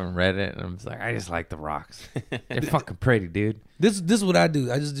just haven't read it, and I'm just like, I just like the rocks. They're fucking pretty, dude. This is what I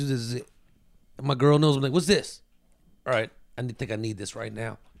do. I just do this. My girl knows. I'm like, what's this? All right, think I need this right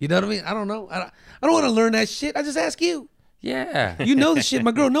now. You know what I mean? I don't know. I don't want to learn that shit. I just ask you. Yeah. You know the shit.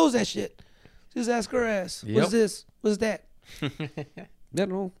 My girl knows that shit. Just ask her ass. Yep. What's this? What's that? I don't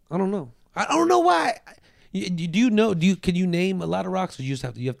know. I don't know why. Do you know? Can you name a lot of rocks, or you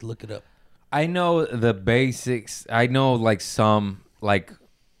have to look it up? I know the basics. I know like some like.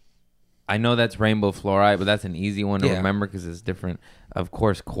 I know that's rainbow fluorite, but that's an easy one to Yeah. remember because it's different. Of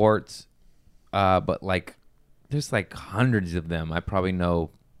course, quartz. But like, there's like hundreds of them. I probably know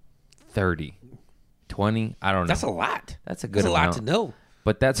 30, 20. I don't know. That's a lot. That's a good That's a lot amount. to know.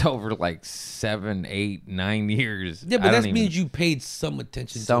 But that's over like 7, 8, 9 years. Yeah, I but don't that even- means you paid some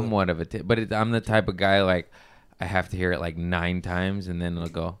attention somewhat of it. But I'm the type of guy like I have to hear it like 9 times and then it'll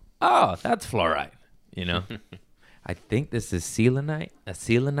go, oh, that's fluorite. I think this is selenite, a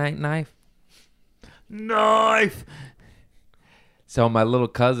selenite knife. So my little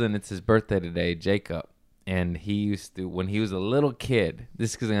cousin, it's his birthday today, Jacob, and he used to, when he was a little kid,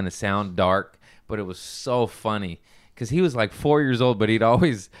 this is going to sound dark, but it was so funny because he was like 4 years old, but he'd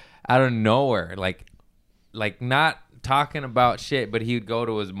always, out of nowhere, like not talking about shit, but he would go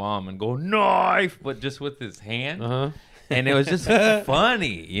to his mom and go, knife, but just with his hand. And it was just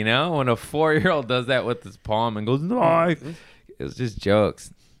funny, you know, when a 4-year-old does that with his palm and goes, knife. It was just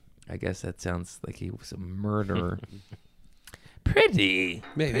jokes. I guess that sounds like he was a murderer. Pretty.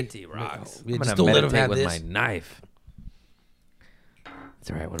 Maybe. Pretty rocks. Yeah, I'm just going to don't let him meditate have with this. my knife. It's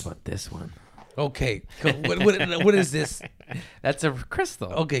all right. What about this one? Okay. What is this? That's a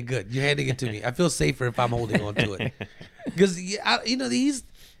crystal. Okay, good. You're handing it to me. I feel safer if I'm holding on to it. Because these,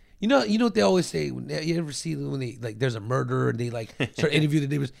 you know what they always say. You ever see when they like there's a murderer and they like start interviewing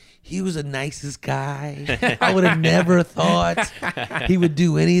the neighbors. He was the nicest guy. I would have never thought he would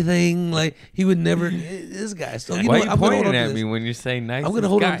do anything. Like he would never. This guy. So you Why know, are you I'm gonna hold pointing on to at this. me when you say nice? I'm gonna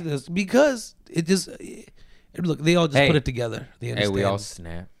hold on to this because it just look. They all just Hey. put it together. They Hey, understand. we all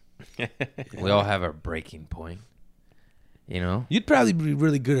snap. We all have our breaking point. You know, You'd probably be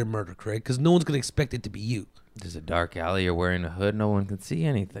really good at murder, Craig, because no one's gonna expect it to be you. there's a dark alley. You're wearing a hood. No one can see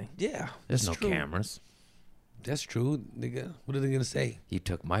anything. Yeah, There's that's no true. cameras. That's true, nigga. What are they gonna say? You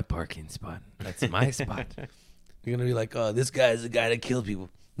took my parking spot. That's my spot. You're gonna be like, "Oh, this guy's the guy that killed people."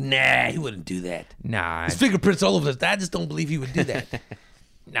 Nah, he wouldn't do that. Nah, His fingerprints all over us. I just don't believe he would do that.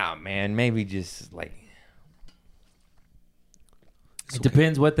 nah, man. Maybe just like it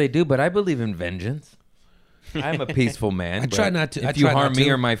depends what they do, but I believe in vengeance. I'm a peaceful man. I try but not to- If I you try not harm me to.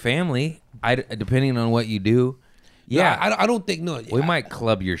 or my family, depending on what you do, yeah, I don't think no. we might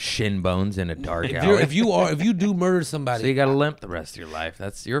club your shin bones in a dark If, alley. if you do murder So somebody, you got to limp the rest of your life.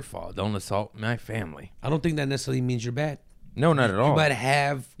 That's your fault. Don't assault my family. I don't think that necessarily means you're bad. No, not at all. You might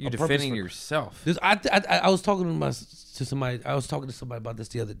have You're a purpose defending for- yourself. I was talking to somebody. I was talking to somebody about this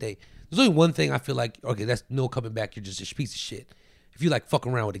the other day. There's only one thing I feel like. Okay, that's no coming back. You're just a piece of shit. If you like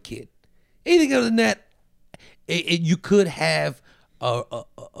fucking around with a kid, anything other than that, you could have a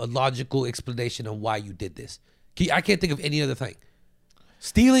logical explanation on why you did this. I can't think of any other thing.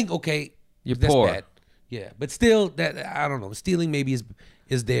 Stealing, okay, You're that's poor. bad. Yeah, but still, that I don't know. Stealing maybe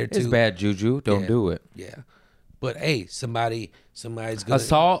is there too. It's bad juju. Don't Yeah. do it. Yeah, but hey, somebody's gonna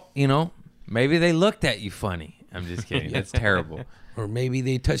Assault, you know, maybe they looked at you funny. I'm just kidding. That's terrible. or maybe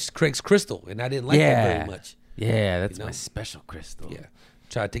they touched Craig's crystal and I didn't like that very much. Yeah, that's You know? my special crystal. Yeah,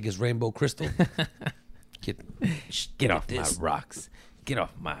 try to take his rainbow crystal. Get off this. my rocks. Get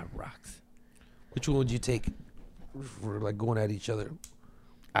off my rocks. Which one would you take for like going at each other?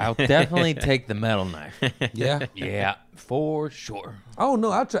 I'll definitely take the metal knife. Yeah. Yeah, for sure. Oh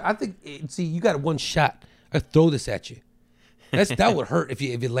no, I'll try. I think see, you got one shot. I throw this at you. That would hurt if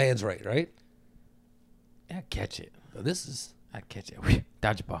it lands right? I catch it. This is I catch it.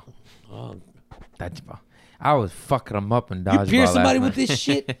 Dodgeball. oh, Dodgeball. I was fucking them up in you dodgeball. pierce somebody last with night. this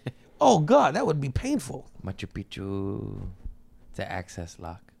shit. Oh God, that would be painful. Machu Picchu. It's an access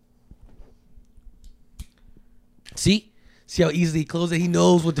lock. See how easily he closed it. He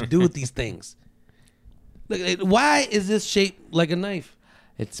knows what to do with these things. Look, why is this shaped like a knife?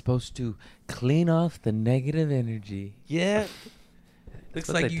 It's supposed to clean off the negative energy. Yeah. That's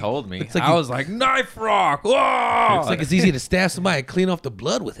what they told me. Looks like I was like, knife rock. Whoa! Looks like it's easy to stab somebody and clean off the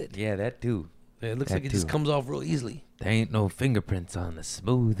blood with it. Yeah, that too. Yeah, it looks That like it just too. comes off real easily. There ain't no fingerprints on the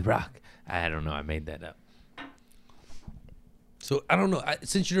smooth rock. I don't know. I made that up. So I don't know. I'm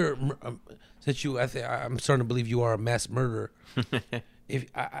starting to believe you are a mass murderer.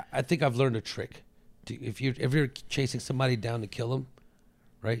 I think I've learned a trick. If you're chasing somebody down to kill them,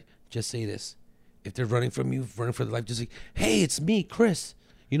 right? Just say this. If they're running from you, running for their life, just say, "Hey, it's me, Chris."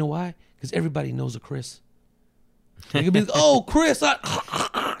 You know why? Because everybody knows a Chris. You can be like, "Oh, Chris,"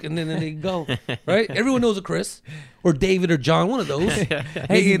 and then they go, right? Everyone knows a Chris, or David, or John, one of those. Hey,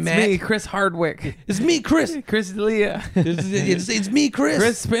 Maybe it's Matt. me, Chris Hardwick. It's me, Chris. Chris Leah. It's me, Chris.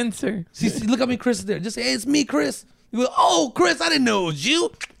 Chris Spencer. See, look at me, Chris is there. Just say, "Hey, it's me, Chris." You go, "Oh, Chris, I didn't know it was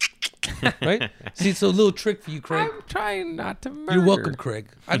you." Right? See, it's a little trick for you, Craig. I'm trying not to murder. You're welcome, Craig.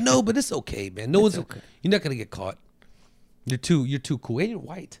 I know, but it's okay, man. No one's okay. You're not gonna get caught. You're too cool. And you're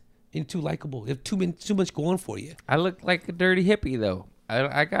white. And you're too likable. You have too much going for you. I look like a dirty hippie, though.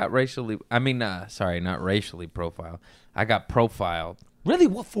 I got racially... I mean, sorry, not racially profiled. I got profiled Really?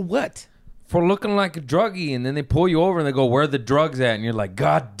 What for? What? for looking like a druggie, and then they pull you over and they go, "Where are the drugs at?" And you're like,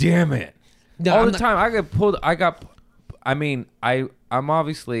 "God damn it!" No, All I'm the not- time. I'm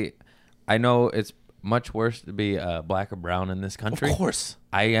obviously. I know it's much worse to be black or brown in this country. Of course.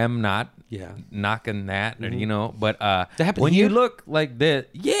 I am not. Yeah. Knocking that, you know, but happened when here? you look like this,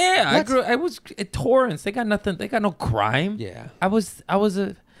 yeah, What? I was at Torrance. They got nothing. They got no crime. Yeah. I was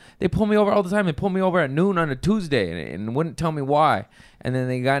they pull me over all the time. They pull me over at noon on a Tuesday and wouldn't tell me why. And then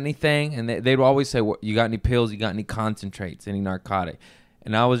they got anything, and they'd always say, "You got any pills? You got any concentrates? Any narcotic?"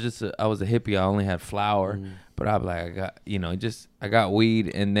 And I was I was a hippie. I only had flour, but I was like, I got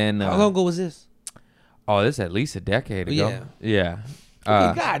weed, and then How long ago was this? Oh, this is at least a decade ago. Yeah.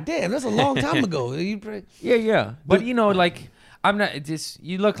 Yeah. God damn, that's a long time ago. Yeah. But you know, like I'm not just.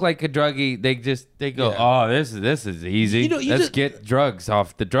 You look like a druggie. They go, Yeah. oh, this is easy. You know, you Let's just- get drugs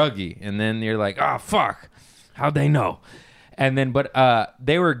off the druggie, and then you're like, oh fuck, how'd they know? And then, but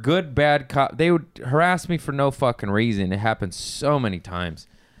they were good, bad cop. They would harass me for no fucking reason. It happened so many times.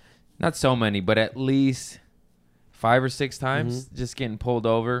 Not so many, but at least 5 or 6 times, just getting pulled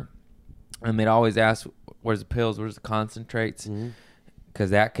over. And they'd always ask, where's the pills, where's the concentrates? Because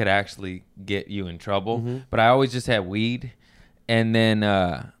that could actually get you in trouble. But I always just had weed. And then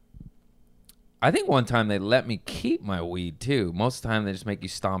I think one time they let me keep my weed too. Most of the time they just make you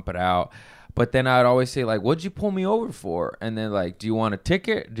stomp it out. But then I'd always say, like, what'd you pull me over for? And then, like, do you want a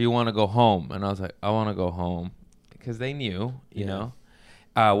ticket? Do you want to go home? And I was like, I want to go home. Because they knew, you know.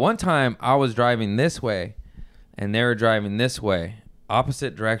 One time I was driving this way and they were driving this way,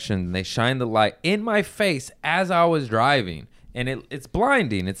 opposite direction. They shined the light in my face as I was driving. And it's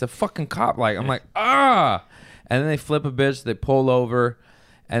blinding. It's a fucking cop light. I'm like, ah. And then they flip a bitch. They pull over.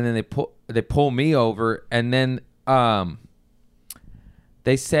 And then they pull me over. And then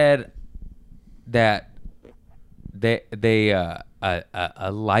they said that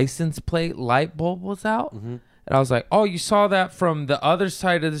a license plate light bulb was out. And I was like, oh, you saw that from the other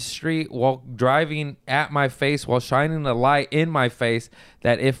side of the street while driving at my face, while shining the light in my face,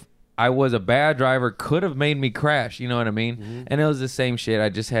 that if I was a bad driver, could have made me crash. You know what I mean? And it was the same shit. I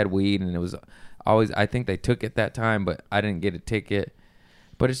just had weed, and it was always, I think they took it that time, but I didn't get a ticket.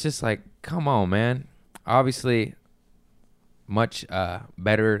 But it's just like, come on, man. Obviously, much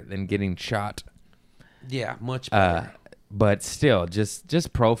better than getting shot. Yeah, much better. But still,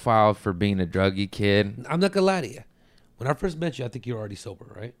 just profiled for being a druggy kid. I'm not gonna lie to you. When I first met you, I think you were already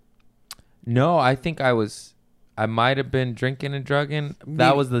sober, right? No, I think I might have been drinking and drugging. Maybe.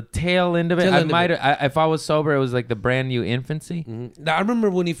 That was the tail end of it. Tail I end of might it. have. If I was sober, it was like the brand new infancy. Now I remember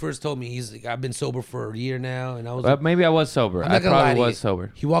when he first told me he's like, I've been sober for a year now, and I was But like, maybe I was sober. I'm I not gonna lie probably to was you.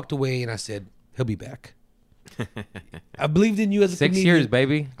 sober. He walked away, and I said he'll be back. I believed in you as a 6 comedian. years,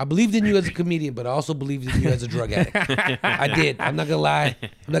 baby. I believed in you as a comedian, but I also believed in you as a drug addict. I did. I'm not gonna lie.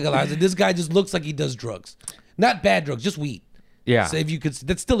 I was like, this guy just looks like he does drugs, not bad drugs, just weed. Yeah. So if you could,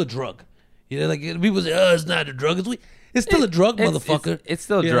 that's still a drug. You know, like people say, oh, it's not a drug, it's weed. It's still a drug, motherfucker. It's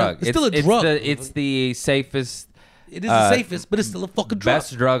still a You know? drug. It's still a drug. It's the safest, It is the safest, but it's still a fucking drug.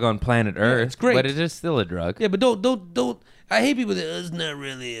 best drug on planet Earth. it's great. But it is still a drug. Yeah, but don't. I hate people that it's not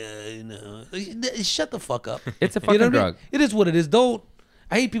really, you know. Shut the fuck up. It's a You fucking know what I mean? drug. It is what it is. Don't.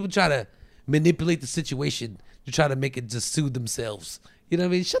 I hate people try to manipulate the situation to try to make it just soothe themselves. You know what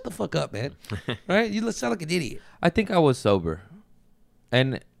I mean? Shut the fuck up, man. Right? You sound like an idiot. I think I was sober,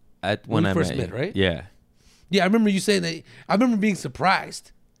 and when we I first met met, you. right? Yeah. Yeah, I remember you saying that. I remember being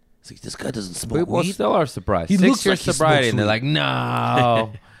surprised. It's like this guy doesn't smoke We weed. still are surprised. He 6 looks years like he sobriety, smokes and they're weed. like,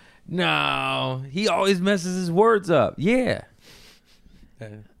 no, no. He always messes his words up. Yeah.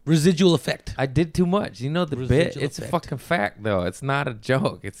 Residual effect. I did too much. You know the bit? Residual It's a effect. fucking fact, though. It's not a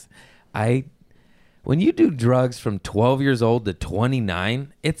joke. When you do drugs from 12 years old to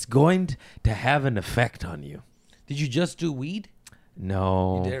 29, it's going to have an effect on you. Did you just do weed?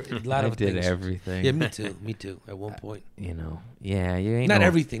 No, You did a lot I of did things. everything. Yeah, me too. Me too. At one point. You know, yeah, you ain't Not no,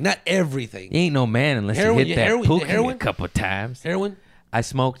 everything. Not everything. You ain't no man unless Heroin- you hit that heroin- pookie heroin? a couple times. Heroin. I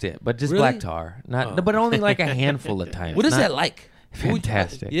smoked it, but just Really? black tar, not, but only like a handful of times. What is Not- that like?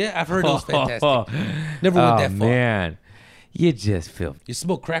 Fantastic. Yeah, I've heard it was fantastic. Never went that far. Man, you just feel You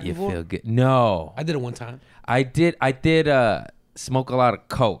smoked crack you before? feel good. No, I did it one time. I did smoke a lot of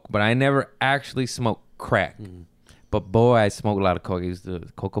coke, but I never actually smoked crack. But boy, I smoked a lot of coke. I used to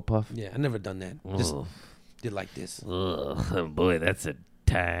Cocoa Puff. Yeah, I never done that. Just Ugh. did like this. Ugh, boy, that's a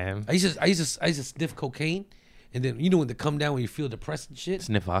time. I used to sniff cocaine, and then you know when they come down when you feel depressed and shit.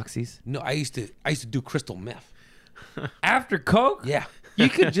 Sniff oxys. No, I used to do crystal meth. After coke, Yeah, you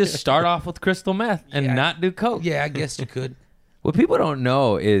could just start off with crystal meth and Yeah. not do coke. yeah, I guess you could. What people don't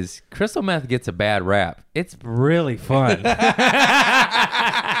know is crystal meth gets a bad rap. It's really fun.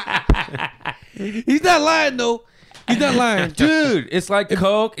 He's not lying though. He's not lying, Dude, it's like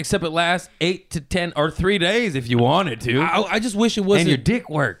coke, except it lasts 8 to 10 or 3 days if you wanted to. I just wish it And wasn't. your dick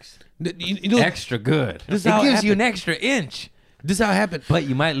works you know, extra good. This is It how it gives you an happened. extra inch. this is how it happened. But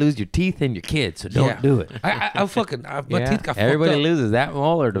you might lose your teeth and your kids, so don't Yeah. do it. I fucking my Yeah. teeth got Everybody fucked up. loses that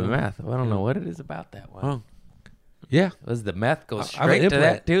molar to meth. I don't know what it is about that one. Oh. Yeah, Was the meth go I have an straight to implant.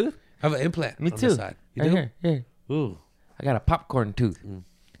 that tooth? I have an implant. Me on too. the side. You Right do? here, here. Ooh. I got a popcorn tooth.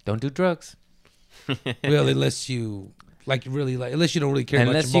 Don't do drugs Well, unless you unless you don't really care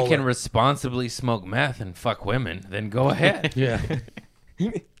unless about you your can molar. responsibly smoke meth and fuck women. Then go ahead. Yeah.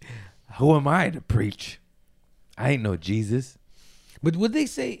 Who am I to preach? I ain't no Jesus. But would they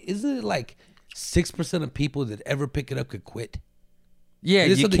say, isn't it like 6% of people that ever pick it up could quit? Yeah,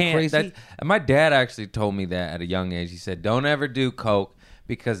 Is it you something can't. crazy? My dad actually told me that at a young age. He said, "Don't ever do coke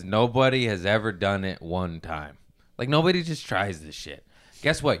because nobody has ever done it one time. Like nobody just tries this shit.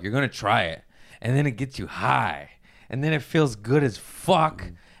 Guess what? You're gonna try it, and then it gets you high, and then it feels good as fuck,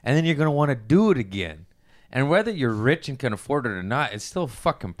 and then you're gonna want to do it again. And whether you're rich and can afford it or not, it's still a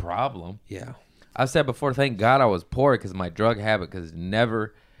fucking problem. Yeah. I've said before, thank God I was poor because my drug habit because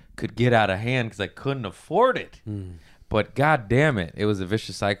never could get out of hand because I couldn't afford it. But god damn it, it was a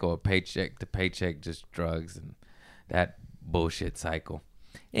vicious cycle of paycheck to paycheck, just drugs and that bullshit cycle.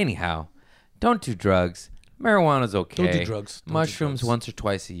 Anyhow, don't do drugs. Marijuana's okay. Don't do drugs. Don't do Mushrooms drugs. once or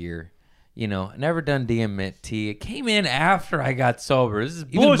twice a year. You know, never done DMT. It came in after I got sober. This is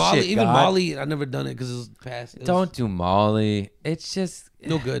bullshit. Even God. Molly, I never done it because it was past. It was Don't do Molly. It's just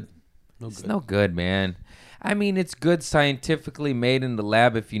no good. No It's good. no good, man. I mean, it's good scientifically made in the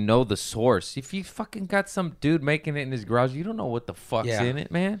lab if you know the source. If you fucking got some dude making it in his garage, you don't know what the fuck's Yeah. in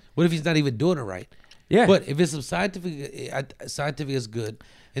it, man. What if he's not even doing it right? Yeah. But if it's some scientific is good,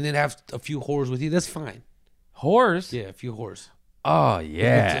 and then have a few whores with you, that's fine. Whores? Yeah, a few whores. Oh,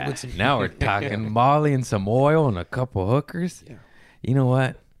 yeah. with some- Now we're talking Molly and some oil and a couple hookers. Yeah. You know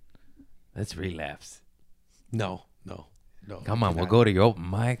what? Let's relapse. No. Come on, we'll go to your open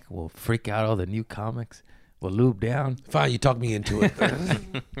mic. We'll freak out all the new comics. We'll lube down. Fine, you talk me into it.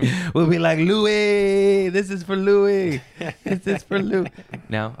 We'll be like, Louis, this is for Louis. This is for Louis.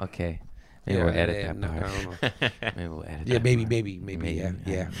 No? Okay. Maybe we'll edit that no, part. I don't know. Maybe we'll edit Yeah, that maybe, part. maybe.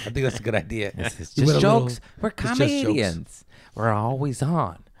 Yeah. I think that's a good idea. This is You went just a little- jokes. We're it's just jokes. comedians. We're always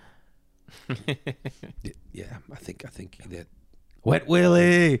on. Yeah, I think that. Wet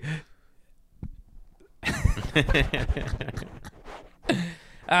Willie.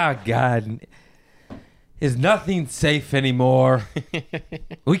 Oh, God. Is nothing safe anymore?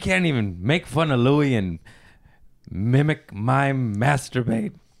 We can't even make fun of Louis and mimic, mime,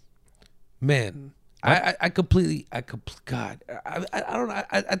 masturbate. Man, I completely, God, I don't know.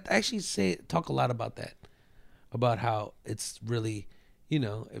 I actually talk a lot about that, about how it's really, you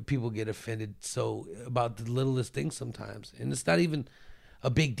know, people get offended so about the littlest things sometimes, and it's not even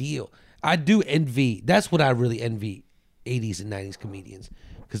a big deal. I do envy. That's what I really envy. 80s and 90s comedians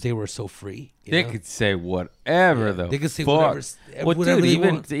because they were so free. you They know? could say whatever, Yeah, though. they could say Fuck. whatever- Well, whatever dude, they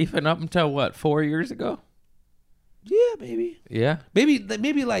want. even up until what, 4 years ago? Yeah, maybe, Yeah,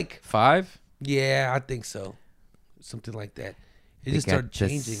 maybe like 5. yeah, I think so, something like that. It They just got started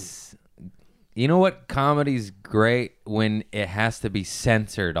changing. this- You know what? Comedy's great when it has to be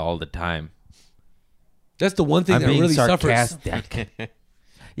censored all the time. That's the one thing I'm that being really suffers. sarcastic.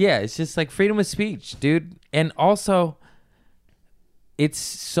 Yeah, it's just like freedom of speech, dude. And also, it's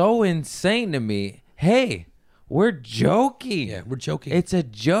so insane to me. Hey, we're joking. Yeah, we're joking. It's a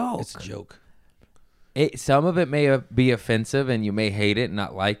joke. It's a joke. Some of it may be offensive and you may hate it and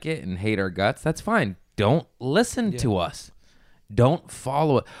not like it and hate our guts. That's fine. Don't listen to us. Don't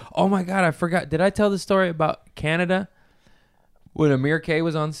follow it. Oh my God, I forgot. Did I tell the story about Canada when Amir K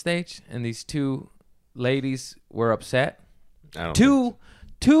was on stage and these two ladies were upset? I don't think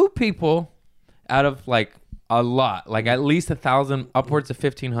Two people out of like a lot, like at least 1,000, upwards of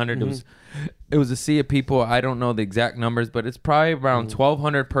 1,500. It was a sea of people. I don't know the exact numbers, but it's probably around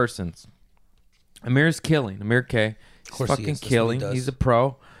 1,200 persons. Amir's killing. Amir K. He's course he fucking is. That's what he killing. does. He's a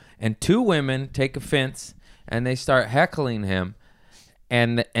pro. And two women take offense and they start heckling him.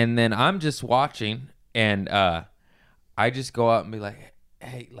 And then I'm just watching and I just go up and be like,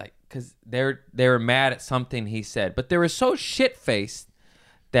 hey, like, because they were mad at something he said. But they were so shit-faced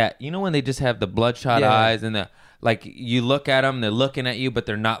that, you know when they just have the bloodshot Yeah. eyes and the, like, you look at them, they're looking at you, but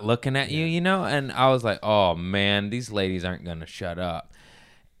they're not looking at you, you know? And I was like, oh, man, these ladies aren't going to shut up.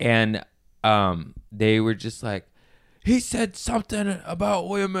 And they were just like, he said something about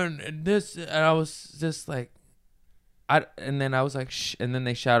women and this. And I was just like, and then I was like, shh. And then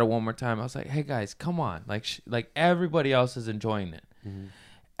they shouted one more time. I was like, hey, guys, come on. Like everybody else is enjoying it.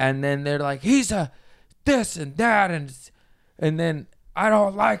 And then they're like, he's a this and that. And then I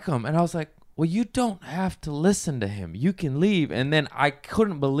don't like him. And I was like, well, you don't have to listen to him. You can leave. And then I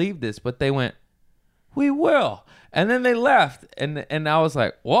couldn't believe this, but they went, we will. And then they left. And I was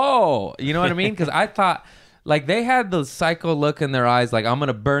like, whoa. You know what I mean? Because I thought, like, they had the psycho look in their eyes, like, I'm going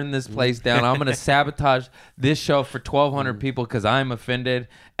to burn this place down. I'm going to sabotage this show for 1,200 people because I'm offended.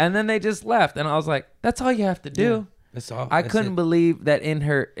 And then they just left. And I was like, that's all you have to do. That's all. I That's couldn't it. believe that in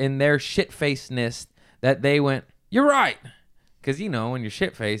their shit-facedness that they went, you're right. Because, you know, when you're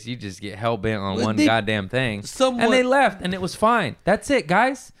shit-faced, you just get hell-bent on Well, one they- goddamn thing. somewhat- And they left, and it was fine. That's it,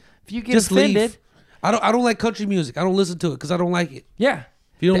 guys. If you get Just offended, leave. I don't like country music. I don't listen to it because I don't like it. yeah.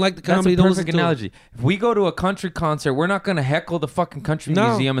 If you don't like the comedy, that's a don't perfect listen to analogy. If we go to a country concert, we're not going to heckle the fucking country No.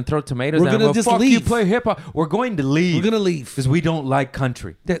 museum and throw tomatoes We're at them. gonna Well, just fuck you, leave. play hip hop. We're going to leave. We're gonna leave. because we don't like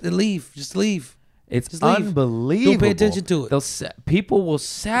country. They leave. Just leave. It's Just leave. unbelievable. Don't pay attention to it. People will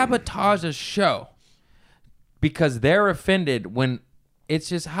sabotage a show because they're offended when it's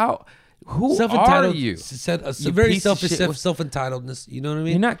just who are Self-entitled. you? A You very piece of selfish shit. self-entitledness. You know what I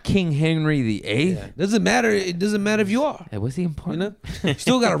mean? You're not King Henry VIII. Yeah. Doesn't matter. It doesn't matter if you are. Hey, was he You important? know, you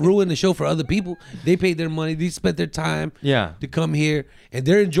still got to ruin the show for other people. They paid their money. They spent their time Yeah. to come here, and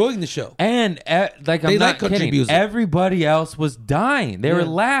they're enjoying the show. And like I'm They not like country kidding. music. Everybody else was dying. They were Yeah.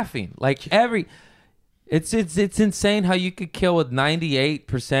 laughing. Like it's insane how you could kill with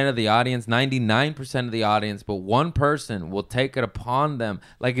 98% of the audience, 99% of the audience, but one person will take it upon them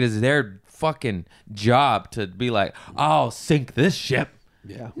like it is their fucking job to be like, I'll sink this ship.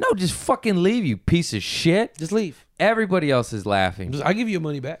 Yeah. No, just fucking leave, you piece of shit. Just leave. Everybody else is laughing. I'll give you your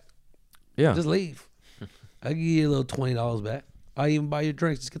money back. Yeah. Just leave. I'll give you a little $20 back. I'll even buy you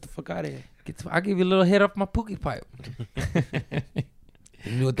drinks. Just get the fuck out of here. I'll give you a little hit off my pookie pipe.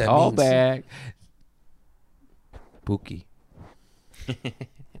 You know what that Call means? back. Pookie.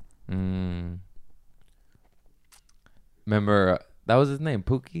 Remember, that was his name,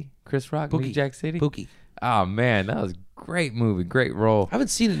 Pookie? Chris Rock, New Pookie. Jack City? Pookie. Oh, man, that was a great movie, great role. I haven't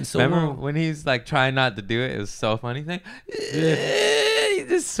seen it in so Remember long. when he's like trying not to do it? It was so funny. Thing. He's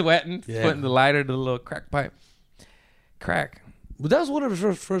just sweating, Yeah. putting the lighter to the little crack pipe. Crack. But that was one of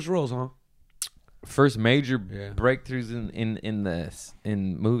his first roles, huh? First major Yeah. breakthroughs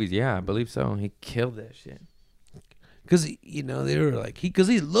in movies. Yeah, I believe so. He killed that shit. Because they were like because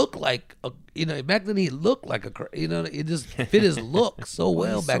he looked like back then he looked like it just fit his look so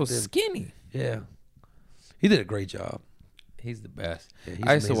well He's back so then. skinny. Yeah, he did a great job. He's the best. Yeah, he's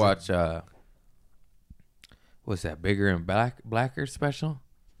I used to amazing. watch what's that, Bigger and Blacker special?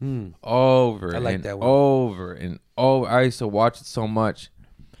 Hmm. Over I like and that one. over and over. I used to watch it so much.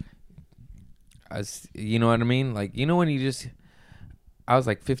 You know what I mean? Like, when I was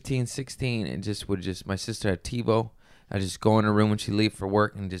like 15, 16 and my sister had TiVo. I just go in her room when she leave for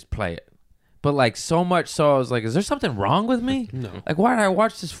work and just play it. But like so much so I was like, is there something wrong with me? No. Like, why did I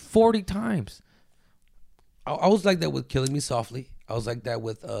watch this 40 times? I was like that with Killing Me Softly. I was like that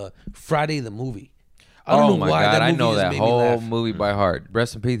with Friday the movie. I don't Oh know my why God, that I movie know just that made me whole laugh. movie by heart.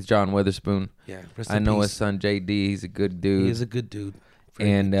 Rest in peace, John Witherspoon. Yeah, rest I in know peace. his son JD. He's a good dude. He is a good dude.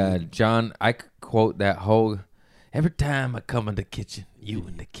 Very And good dude. John, I could quote that whole. Every time I come in the kitchen, you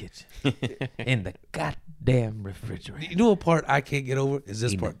in the kitchen, in the goddamn refrigerator. You know what part I can't get over is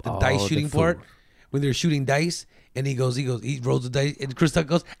this Eating part, the all dice the shooting food. part. When they're shooting dice, and he rolls the dice, and Chris Tucker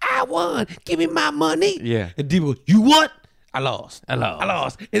goes, "I won, give me my money." Yeah. and Debo, you what? I lost. I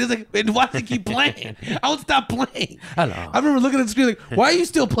lost. And it's like, and why does he keep playing? I would stop playing. I lost. I remember looking at the screen like, why are you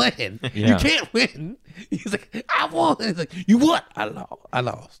still playing? You Yeah. can't win. He's like, I won. He's like, you what? I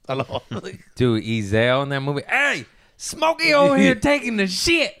lost. Like, Dude, Ezell in that movie. Hey, Smokey over here taking the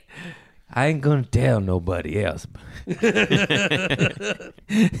shit. I ain't gonna tell nobody else.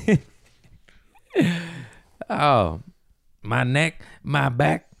 Oh, my neck, my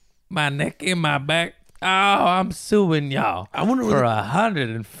back, my neck and my back. Oh, I'm suing y'all. I wonder for what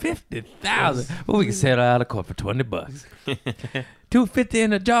 150,000. Well, we can settle out of court for $20. $250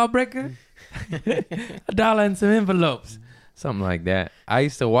 in a jawbreaker. $1 in some envelopes. Something like that. I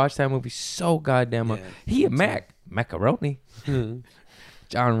used to watch that movie so goddamn much. Yeah, He a macaroni.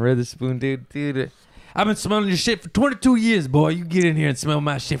 John Witherspoon, dude. I've been smelling your shit for 22 years, boy. You get in here and smell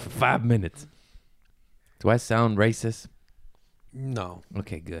my shit for 5 minutes. Do I sound racist? no.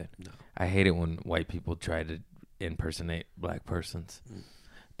 Okay, good. No. I hate it when white people try to impersonate black persons.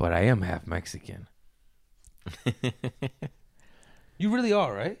 But I am half Mexican. You really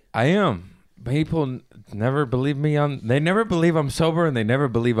are, right? I am. People never believe me they never believe I'm sober and they never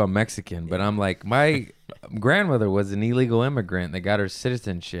believe I'm Mexican. But I'm like, my grandmother was an illegal immigrant that got her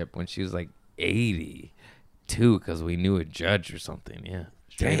citizenship when she was like 82 because we knew a judge or something. Yeah,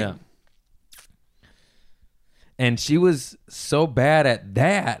 straight Damn. up. And she was so bad at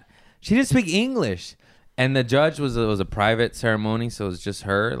that, she didn't speak English. And the judge was a private ceremony, so it was just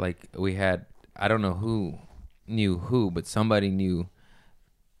her. Like, we had, I don't know who knew who, but somebody knew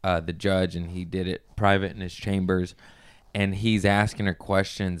the judge, and he did it private in his chambers. And he's asking her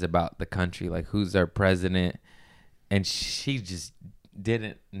questions about the country, like who's our president. And she just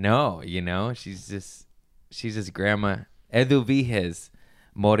didn't know, She's just Grandma Edu Viges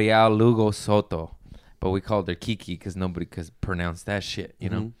Morial Lugo Soto. But we called her Kiki because nobody could pronounce that shit, you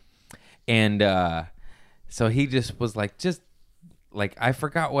know? And so he just was like, just like I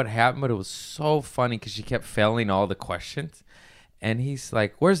forgot what happened, but it was so funny because she kept failing all the questions. And he's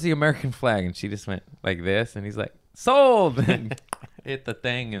like, "Where's the American flag?" And she just went like this, and he's like, "Sold!" And hit the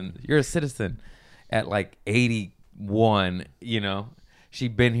thing, and you're a citizen at like 81. You know,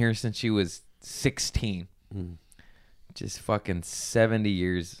 she'd been here since she was 16. Just fucking 70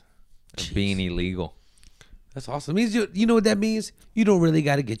 years of being illegal. That's awesome. It means you know what that means? You don't really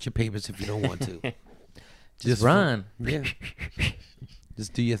got to get your papers if you don't want to. Just run. Yeah.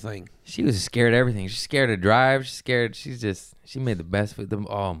 Just do your thing. She was scared of everything. She's scared to drive. She's scared. She made the best food.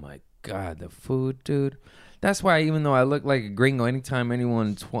 Oh my God, the food, dude. That's why even though I look like a gringo, anytime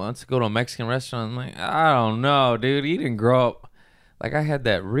anyone wants to go to a Mexican restaurant, I'm like, I don't know, dude. You didn't grow up. Like I had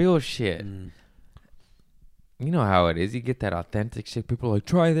that real shit. You know how it is. You get that authentic shit. People are like,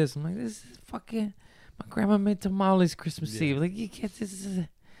 try this. I'm like, this is fucking. My grandma made tamales Christmas Eve. Like you can't. This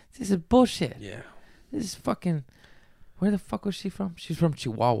is bullshit. Yeah. This is fucking. Where the fuck was she from? She's from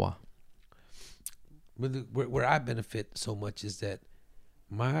Chihuahua. Where I benefit so much is that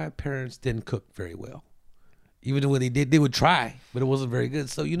my parents didn't cook very well. Even when they did, they would try, but it wasn't very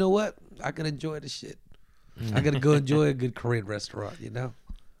good. So you know what? I can enjoy the shit. I gotta go enjoy a good Korean restaurant. You know.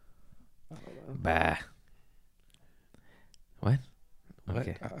 Bah. What? What?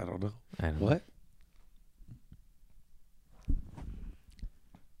 Okay. I don't know. I don't know. What?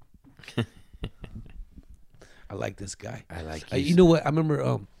 I like this guy. I like You know what? I remember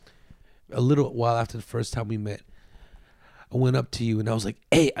a little while after the first time we met, I went up to you and I was like,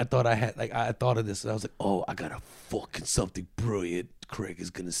 "Hey, I thought of this." And I was like, "Oh, I got a fucking something brilliant. Craig is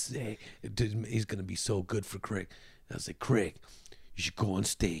gonna say. He's gonna be so good for Craig." And I was like, "Craig, you should go on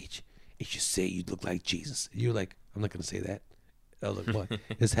stage. You should say you look like Jesus." And you're like, "I'm not gonna say that." I was like, "What?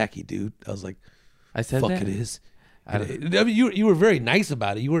 It's hacky, dude." I was like, I said "Fuck, that? it is." I mean, you were very nice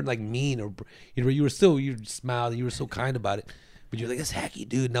about it. You weren't like mean or you smiled. You were so kind about it. But you're like, "It's hacky,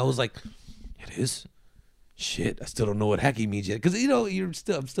 dude." And I was like, "It is." Shit, I still don't know what hacky means yet. Because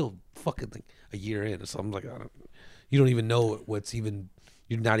I'm still fucking like a year in or something. Like you don't even know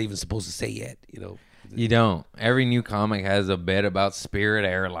you're not even supposed to say yet. You know. You don't. Every new comic has a bit about Spirit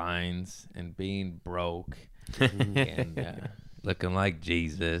Airlines and being broke and looking like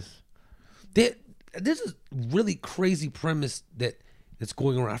Jesus. There's a really crazy premise that's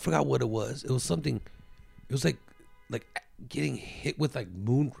going around. I forgot what it was. It was something. It was like getting hit with like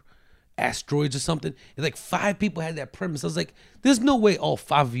moon asteroids or something. And like 5 people had that premise. I was like, there's no way all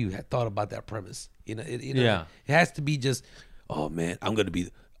 5 of you had thought about that premise. Yeah. It has to be just, oh man,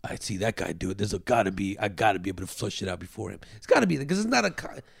 I see that guy do it. I gotta be able to flush it out before him. It's gotta be because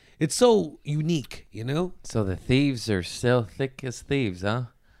it's so unique, you know. So the thieves are still thick as thieves, huh?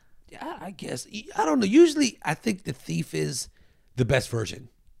 Yeah, I guess. I don't know. Usually, I think the thief is the best version.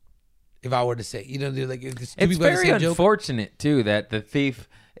 If I were to say, they're like, It's very unfortunate too that the thief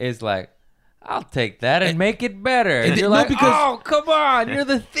is like, I'll take that and make it better. And you're like, oh, come on, you're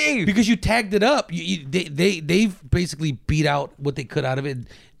the thief. Because you tagged it up. They've basically beat out what they could out of it.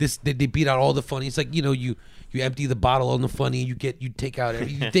 They beat out all the funny. It's like, you empty the bottle on the funny. You take out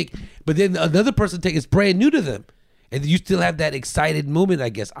everything. But then another person it's brand new to them. And you still have that excited moment, I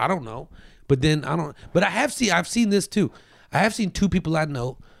guess. I don't know. But then But I've seen this too. I have seen 2 people I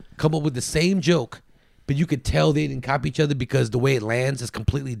know come up with the same joke, but you could tell they didn't copy each other because the way it lands is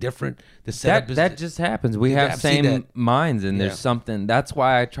completely different. The setup that just happens. We have I've seen same that. minds, and Yeah. there's something. That's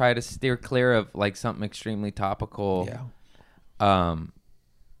why I try to steer clear of like something extremely topical. Yeah.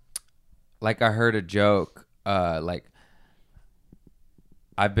 Like I heard a joke. Like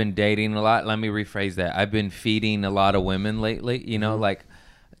I've been dating a lot. Let me rephrase that. I've been feeding a lot of women lately. Like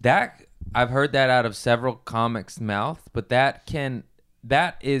that. I've heard that out of several comics' mouth, but that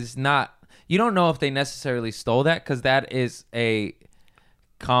is not. You don't know if they necessarily stole that because that is a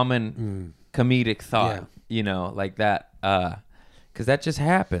common comedic thought. Yeah. Like that. Because that just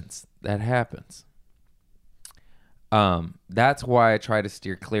happens. That happens. That's why I try to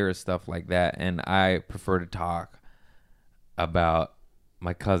steer clear of stuff like that, and I prefer to talk about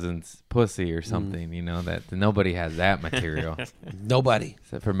my cousin's pussy or something. That nobody has that material Nobody.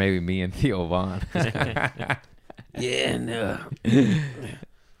 except for maybe me and Theo Vaughn. Yeah, no. It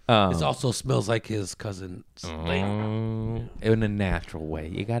also smells like his cousin. In a natural way.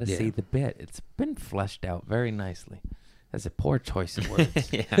 You got to Yeah. see the bit. It's been fleshed out very nicely. That's a poor choice of words.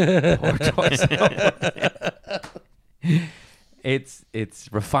 Poor choice of words. It's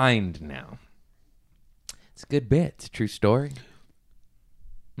refined now. It's a good bit. It's a true story.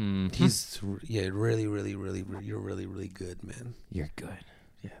 He's really, really, really, you're really, really good, man. You're good.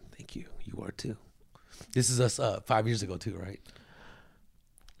 Yeah, thank you. You are too. This is us 5 years ago too, right?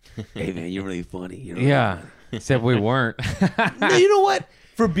 Hey man, you're really funny. You're really Yeah. funny. Except we weren't. No, you know what?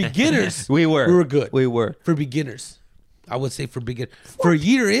 For beginners, We were. We were good. We were. For beginners, I would say for beginners. For a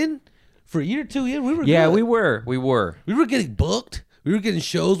year or two in, we were Yeah, good. we were. We were. We were getting booked. We were getting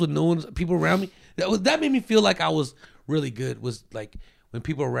shows with people around me. That made me feel like I was really good. Was like when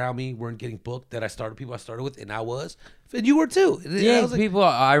people around me weren't getting booked, that people I started with, and I was, and you were too. And Yeah, I was like, people.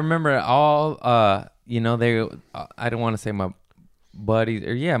 I remember all. They. I don't want to say my buddies,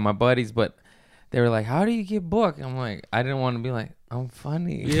 or my buddies, but they were like, "How do you get booked?" I'm like, I didn't want to be like, "I'm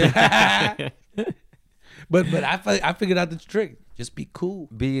funny." yeah. but I figured out the trick. Just be cool.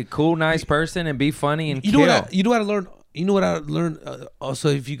 Be a cool, nice person, and be funny and You kill. know what? You know what I learned. You know what I learned. Also,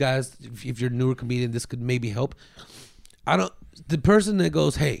 if you guys, if you're a newer comedian, this could maybe help. The person that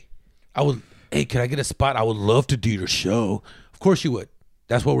goes, "Hey, can I get a spot? I would love to do your show." Of course you would.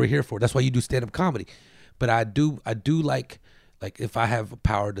 That's what we're here for. That's why you do stand up comedy. But I do like if I have a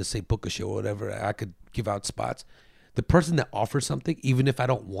power to say book a show or whatever, I could give out spots. The person that offers something, even if I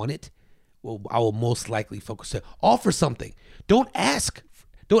don't want it, I will most likely focus on offer something. Don't ask.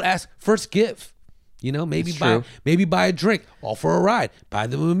 First give. You know, maybe It's buy true. a drink, offer a ride, buy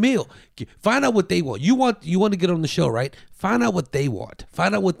them a meal. Find out what they want. You want to get on the show, right? Find out what they want.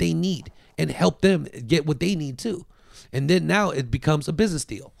 Find out what they need, and help them get what they need too. And then now it becomes a business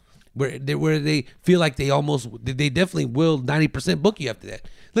deal, where they feel like they definitely will 90% book you after that.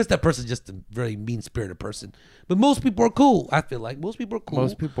 Unless that person's just a very mean spirited person. But most people are cool. I feel like most people are cool.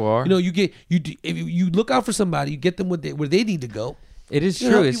 Most people are. You know, if you look out for somebody, you get them where they need to go. It is You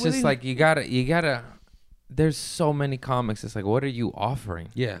know, true. It's people just need- like you gotta. There's so many comics. It's like, what are you offering?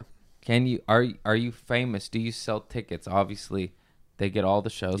 Yeah. Can you are you famous? Do you sell tickets? Obviously, they get all the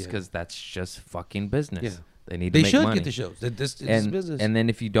shows Yeah. because that's just fucking business. Yeah. They need to They make should money. get the shows. This is and business. and then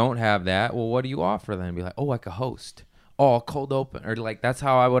if you don't have that, well, what do you offer then? Be like, oh, I could host. Oh, a cold open, or like that's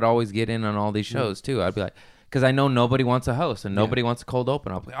how I would always get in on all these shows too. I'd be like, because I know nobody wants a host and nobody wants a cold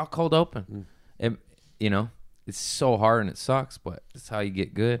open. I'll be like, I'll cold open. It's so hard and it sucks, but it's how you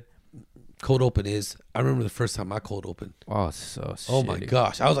get good. Cold open is. I remember the first time I cold opened. Oh, it's so Oh my shitty.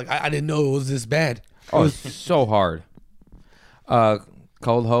 gosh! I was like, I didn't know it was this bad. Oh, it's so hard.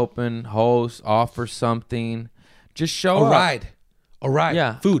 Cold open, host, offer something, just show A up. ride.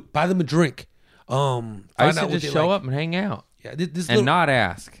 Yeah. Food. Buy them a drink. Find I used out to what just they show like. up and hang out Yeah. This and little, not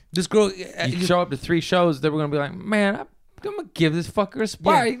ask. this girl. You show up to 3 shows, they were gonna be like, "Man, I'm gonna give this fucker a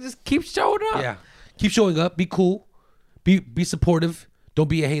spot." Yeah. You just keep showing up. Yeah. Keep showing up. Be cool. Be supportive. Don't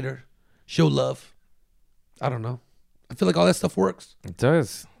be a hater. Show love. I don't know. I feel like all that stuff works. It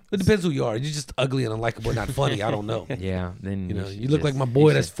does. It depends who you are. You're just ugly and unlikable, not funny. I don't know. Yeah. Then You know, should you look like just- my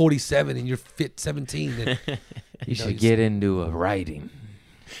boy that's 47 and you're fit 17. Then, You know, should get into a writing.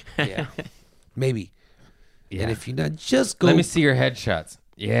 yeah, maybe. Yeah. And if you're not, just go. Let me see your headshots.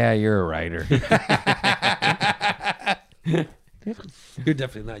 Yeah, you're a writer. You're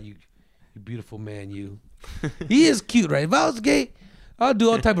definitely not you beautiful man. He is cute, right? If I was gay, I'll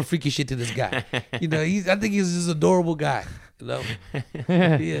do all type of freaky shit to this guy. You know, I think he's just an adorable guy. You know,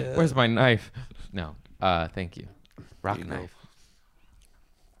 yeah. Where's my knife? No. Thank you. Rock You know. knife.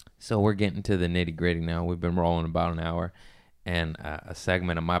 So we're getting to the nitty gritty now. We've been rolling about an hour, and a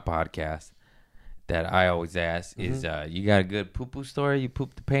segment of my podcast that I always ask is, you got a good poo-poo story? You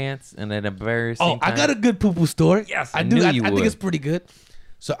pooped the pants, and at a very Oh, I got a good poo poo story. Yes, I I do. knew I you think would. it's pretty good.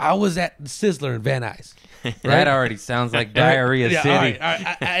 So I was at the Sizzler in Van Nuys. That already sounds like Diarrhea Yeah, City. all right,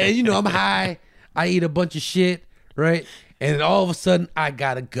 all right. You know, I'm high. I eat a bunch of shit, right? And then all of a sudden, I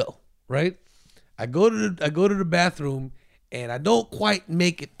gotta go, right? I go to the bathroom, and I don't quite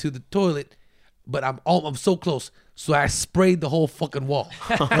make it to the toilet, but I'm so close. So I sprayed the whole fucking wall,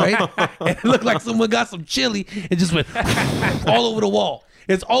 right? And it looked like someone got some chili and just went all over the wall.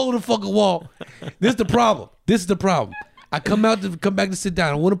 It's all over the fucking wall. This is the problem. I come back to sit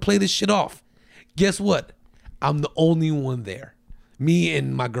down. I want to play this shit off. Guess what? I'm the only one there. Me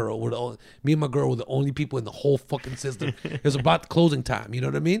and my girl were the only people in the whole fucking system. It was about the closing time. You know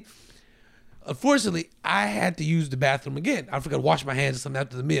what I mean? Unfortunately, I had to use the bathroom again. I forgot to wash my hands or something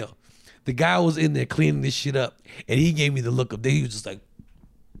after the meal. The guy was in there cleaning this shit up, and he gave me the look of. He was just like,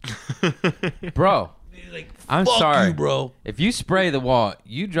 Bro, I'm "Fuck sorry. you, bro." If you spray the wall,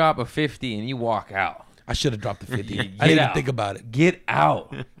 you drop a 50 and you walk out. I should have dropped the 50. I Get didn't even out. think about it. Get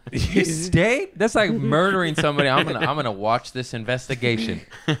out. You stayed? That's like murdering somebody. I'm gonna watch this investigation.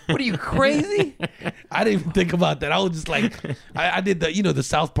 What are you, crazy? I didn't even think about that. I was just like, I did the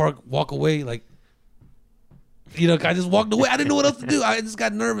South Park walk away, like, I just walked away. I didn't know what else to do. I just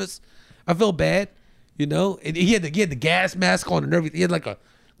got nervous. I felt bad, And he had the gas mask on and everything. He had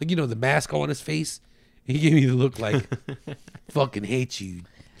the mask on his face. He gave me the look like, fucking hate you.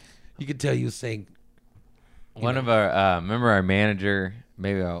 You could tell he was saying, One of our remember our manager.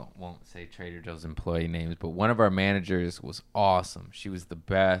 Maybe I won't say Trader Joe's employee names, but one of our managers was awesome. She was the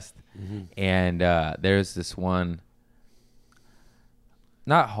best. And there's this one,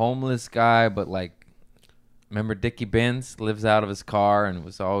 not homeless guy, but like, remember Dickie Benz lives out of his car and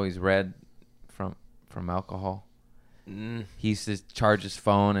was always red from alcohol. He used to charge his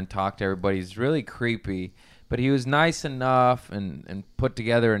phone and talk to everybody. He's really creepy, but he was nice enough and put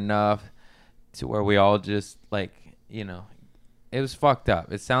together enough to where we all just like, you know, it was fucked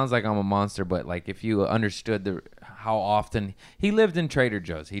up. It sounds like I'm a monster, but like if you understood how often he lived in Trader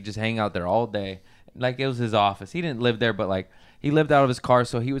Joe's, he just hang out there all day. Like it was his office. He didn't live there, but like he lived out of his car,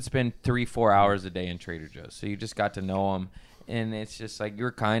 so he would spend 3-4 hours a day in Trader Joe's. So you just got to know him, and it's just like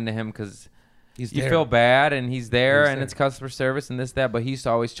you're kind to him because you feel bad, and he's there, and it's customer service and this, that. But he used to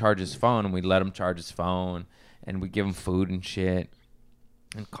always charge his phone, and we'd let him charge his phone, and we'd give him food and shit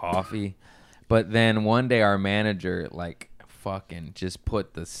and coffee. But then one day our manager like fucking just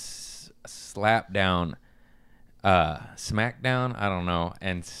put the slap down, smackdown, I don't know,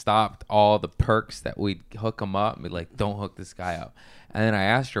 and stopped all the perks that we'd hook him up and be like, don't hook this guy up. And then I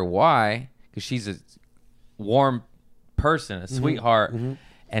asked her why, because she's a warm person, a sweetheart.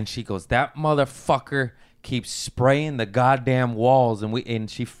 And she goes, that motherfucker keeps spraying the goddamn walls.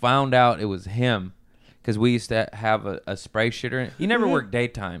 And she found out it was him. Because we used to have a spray shitter. He never worked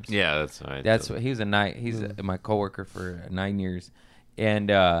daytimes. Yeah, that's right. That's what he was a night. He's my coworker for 9 years,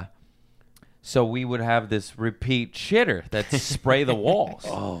 and so we would have this repeat shitter that spray the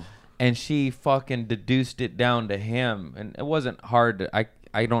walls. And she fucking deduced it down to him, and it wasn't hard to.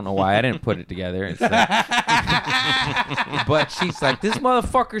 I don't know why I didn't put it together. It's like, but she's like, this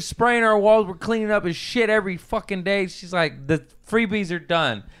motherfucker's spraying our walls. We're cleaning up his shit every fucking day. She's like, the freebies are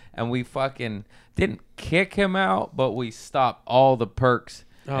done, and we fucking didn't kick him out, but we stopped all the perks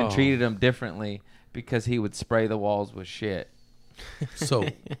and treated him differently because he would spray the walls with shit. So,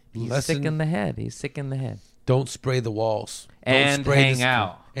 He's sick in the head. He's sick in the head. Don't spray the walls. Don't And spray hang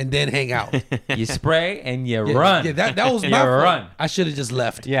out. And then hang out. You spray and you run. Yeah, that was You my fault. run. I should have just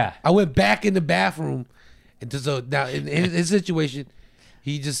left. Yeah. I went back in the bathroom. And so now in his situation,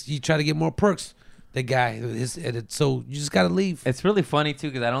 he tried to get more perks. The guy, so you just got to leave. It's really funny too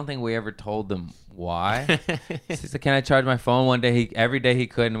because I don't think we ever told him why. He said, "Can I charge my phone?" One day, every day he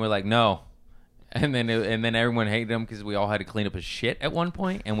could, and we're like, "No." And then everyone hated him because we all had to clean up his shit at one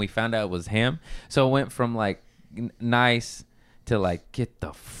point, and we found out it was him. So it went from like nice to like, get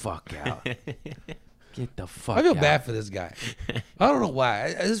the fuck out. Get the fuck out. I feel bad for this guy. I don't know why.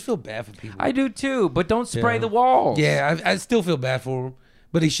 I just feel bad for people. I do too, but don't spray Yeah. the walls. Yeah, I still feel bad for him.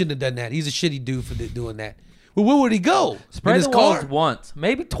 But he shouldn't have done that. He's a shitty dude for doing that. Well, where would he go? Spray in his the car? walls once,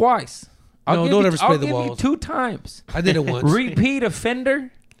 maybe twice. No, don't ever spray the I'll walls. give you 2 times. I did it once. Repeat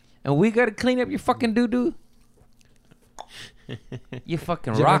offender, and we got to clean up your fucking doo-doo. You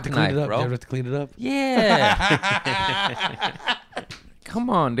fucking Did you ever have rock to clean knife, it up? bro. Did you ever have to clean it up? Yeah. Come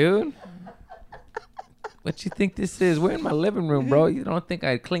on, dude. What you think this is? We're in my living room, bro. You don't think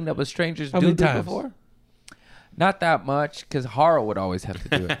I cleaned up a stranger's How many doo-doo times? before? Not that much, because Haro would always have to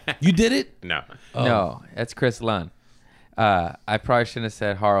do it. You did it? No. Oh. No, that's Chris Lunn. I probably shouldn't have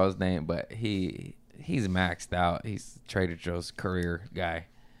said Haro's name, but he's maxed out. He's Trader Joe's career guy.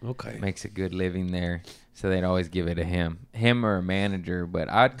 Okay. Makes a good living there, so they'd always give it to him or a manager. But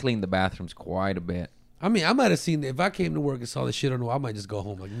I'd clean the bathrooms quite a bit. I mean, I might have seen if I came to work and saw this shit on the wall, I might just go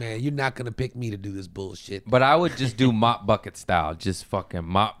home like, man, you're not gonna pick me to do this bullshit. But I would just do mop bucket style, just fucking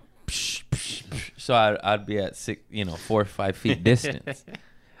mop. Psh, psh, psh. So I'd be at 4 or 5 feet distance,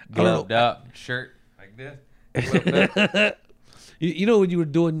 gloved up, shirt like this. Gloved up. You know when you were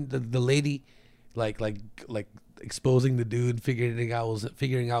doing the lady, like exposing the dude, figuring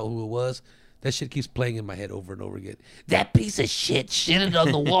out who it was. That shit keeps playing in my head over and over again. That piece of shit shitted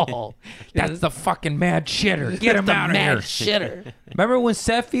on the wall. That's the fucking mad shitter. Get him out of mad here. shitter. Remember when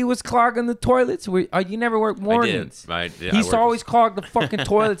Seffi was clogging the toilets? You never worked mornings. He used to always clog the fucking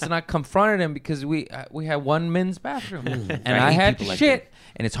toilets, and I confronted him because we had one men's bathroom, and I had people like shit,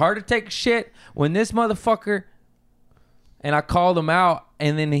 and it's hard to take a shit when this motherfucker. And I called him out,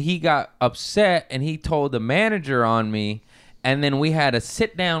 and then he got upset, and he told the manager on me. And then we had a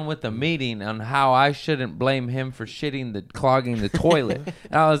sit down with a meeting on how I shouldn't blame him for clogging the toilet.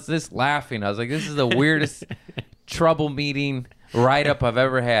 And I was just laughing. I was like, this is the weirdest trouble meeting write-up I've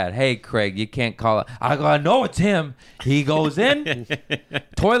ever had. Hey, Craig, you can't call it. I go, I know it's him. He goes in,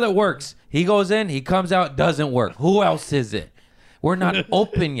 toilet works. He goes in, he comes out, doesn't work. Who else is it? We're not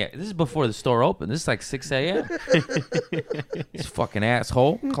open yet. This is before the store opened. This is like 6 a.m. This fucking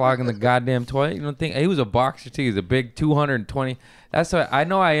asshole clogging the goddamn toilet. You don't think he was a boxer too? He's a big 220. That's why I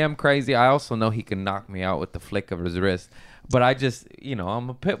know I am crazy. I also know he can knock me out with the flick of his wrist. But I just, I'm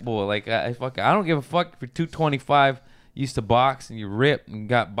a pit bull. Like I don't give a fuck if you're 225. Used to box and you ripped and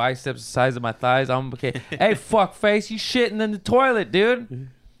got biceps the size of my thighs. I'm okay. Hey, fuck face, you shitting in the toilet, dude.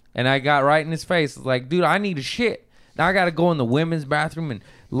 And I got right in his face. Like, dude, I need a shit. Now I got to go in the women's bathroom and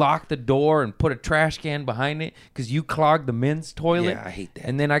lock the door and put a trash can behind it because you clogged the men's toilet. Yeah, I hate that.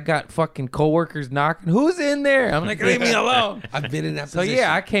 And then I got fucking coworkers knocking. Who's in there? I'm like, leave me alone. I've been in that So position.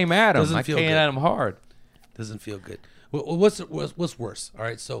 yeah, I came at him. Doesn't I feel came good. at him hard. Doesn't feel good. What's worse? All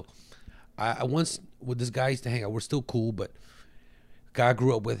right, so I once with this guy I used to hang out. We're still cool, but guy I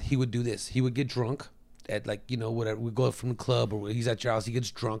grew up with, he would do this. He would get drunk at whatever. We go from the club or he's at your house. He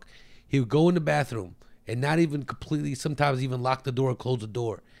gets drunk. He would go in the bathroom and not even completely. Sometimes even lock the door, close the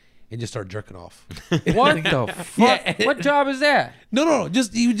door, and just start jerking off. What the fuck? Yeah. What job is that? No.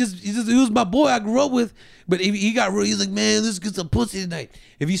 He was my boy I grew up with, but he got real. He's like, man, let's get some pussy tonight.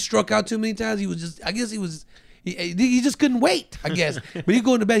 If he struck out too many times, he just couldn't wait. I guess, but he'd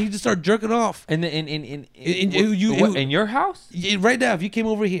go in the bed, he'd just start jerking off. In your house? Yeah, right now, if you came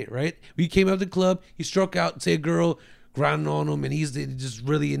over here, right? You came out to the club, he struck out, say a girl grinding on him, and he's just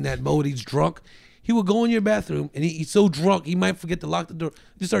really in that mode. He's drunk. He would go in your bathroom, and he's so drunk he might forget to lock the door.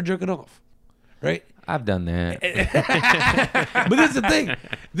 Just start jerking off, right? I've done that. But this is the thing.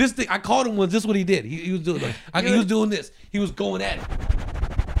 This thing I caught him once. This is what he did. He was doing he was doing this. He was going at it,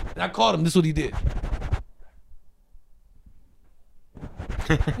 and I caught him. This is what he did.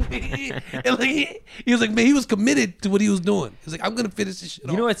 And he was like, man, he was committed to what he was doing. He was like, I'm gonna finish this shit.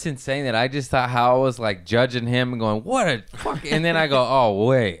 You know what's insane? That I just thought how I was like judging him and going, what a fuck. And then I go, oh,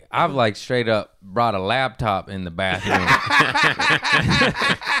 wait. I've like straight up brought a laptop in the bathroom.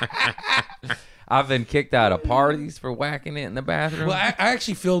 I've been kicked out of parties for whacking it in the bathroom. Well, I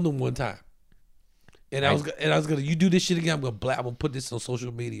actually filmed him one time, and I was gonna, you do this shit again, I'm gonna put this on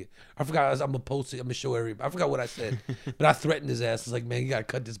social media. I forgot I'm gonna post it. I'm gonna show everybody. I forgot what I said, but I threatened his ass. I was like, man, you gotta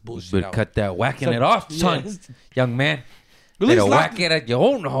cut this bullshit But out. cut that whacking it off, son. Yeah. Young man. At least Better lock- whack it at your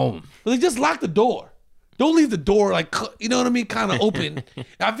own home. Like, just lock the door. Don't leave the door you know what I mean, kind of open.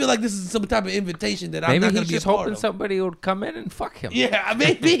 I feel like this is some type of invitation that I'm Maybe not gonna he's be a just part hoping of. somebody would come in and fuck him. Yeah,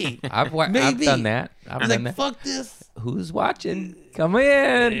 maybe. I've Maybe. done that. I've He's done like, that. fuck this. Who's watching? Come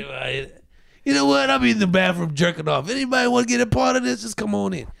in. You know what? I'm in the bathroom jerking off. Anybody want to get a part of this? Just come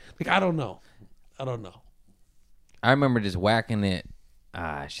on in. Like, I don't know. I remember just whacking it.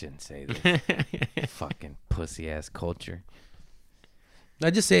 I shouldn't say this. Fucking pussy ass culture. I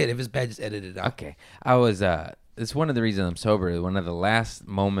just say it. If it's bad, just edit it out. Okay. I was it's one of the reasons I'm sober. One of the last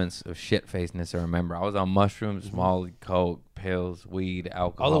moments of shit facedness I remember. I was on mushrooms, Molly, coke, pills, weed,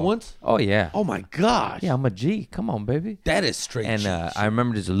 alcohol. All at once? Oh yeah. Oh my gosh. Yeah, I'm a G. Come on, baby. That is straight. And cheese. I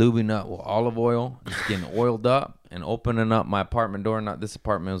remember just lubing up with olive oil, just getting oiled up and opening up my apartment door. Not this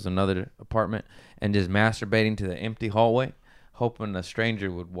apartment, it was another apartment. And just masturbating to the empty hallway, hoping a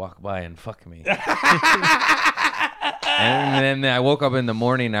stranger would walk by and fuck me. And then I woke up in the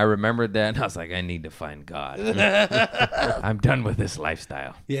morning, I remembered that, and I was like, I need to find God. I'm done with this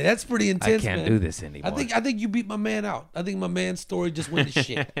lifestyle. Yeah, that's pretty intense. I can't man. do this anymore. I think you beat my man out. I think my man's story just went to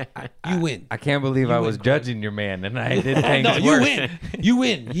shit. You win. I can't believe I was judging your man, and I did things No, you worse. win. You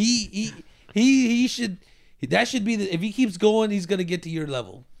win. He should. That should be the. If he keeps going, he's gonna get to your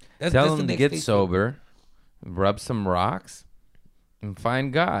level. That's Tell the him to next get Facebook. sober, rub some rocks, and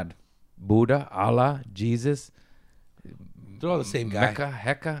find God. Buddha, Allah, Jesus, They're all the same guy. Mecca,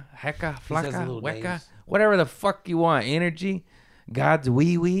 Hecca, has Flacca, little Wecca, names. whatever the fuck you want. Energy, God's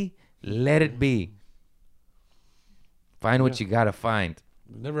wee, let it be. Find what you gotta find.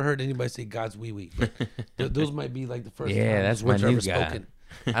 Never heard anybody say God's wee wee. Those might be like the first. Yeah, time that's those my words are new ever God. spoken.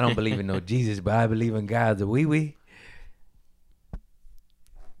 I don't believe in no Jesus, but I believe in God's wee.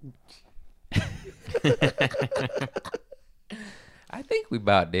 I think we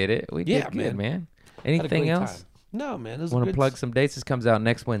about did it. We Yeah, did good, man. Had a Anything great else? time. No, man. It was Want to good. plug some dates? This comes out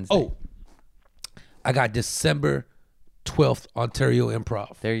next Wednesday. Oh, I got December 12th, Ontario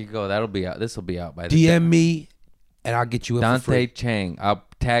Improv. There you go. That'll be out. This will be out by the DM me, and I'll get you in for Dante free. Chang. I'll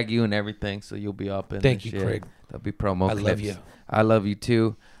tag you and everything, so you'll be up in. Thank the you, shit. Craig. There'll be promo I clips. love you. I love you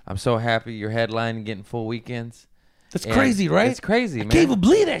too. I'm so happy you're headlining, getting full weekends. That's And crazy, right? It's crazy, I man. can't even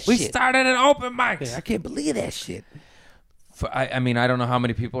believe that we shit. started at open mics. Yeah, I can't believe that shit. I mean, I don't know how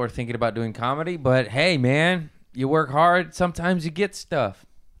many people are thinking about doing comedy, but hey, man, you work hard. Sometimes you get stuff.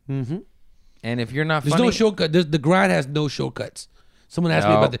 Mm-hmm. And if you're not There's funny, no shortcut. The grind has no shortcuts. Someone asked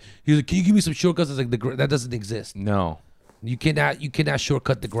me No. about that. He was like, "Can you give me some shortcuts?" I was like, that doesn't exist. No. You cannot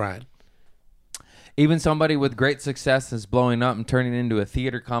shortcut the grind. Even somebody with great success is blowing up and turning into a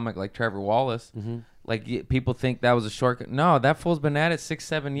theater comic like Trevor Wallace. Like people think that was a shortcut. No, that fool's been at it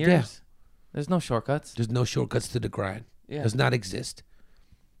 6-7 years. Yeah. There's no shortcuts. There's no shortcuts to the grind. Yeah. Does not exist.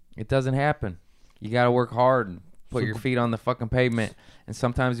 It doesn't happen. You got to work hard and put your feet on the fucking pavement. And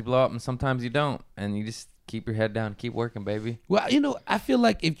sometimes you blow up and sometimes you don't. And you just keep your head down and keep working, baby. Well, I feel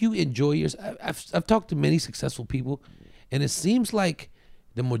like if you enjoy yours, I've talked to many successful people, and it seems like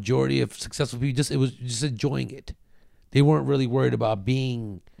the majority of successful people was just enjoying it. They weren't really worried about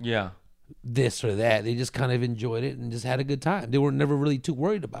being Yeah. this or that. They just kind of enjoyed it and just had a good time. They were never really too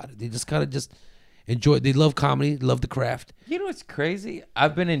worried about it. They just kind of just enjoyed. They love comedy, love the craft. You know what's crazy?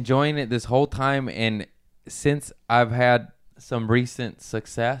 I've been enjoying it this whole time. And since I've had some recent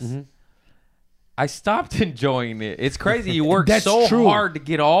success, I stopped enjoying it. It's crazy. You work That's so true. hard to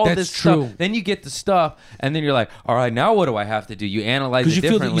get all That's this true. stuff. Then you get the stuff, and then you're like, all right, now what do I have to do? You analyze it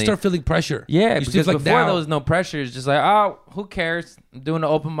Because differently. you start feeling pressure. Yeah, You because feel like before now- there was no pressure. It's just like, oh, who cares? I'm doing an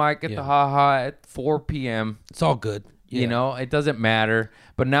open mic at Yeah. the Ha Ha at 4 p.m. it's all good. You know, it doesn't matter.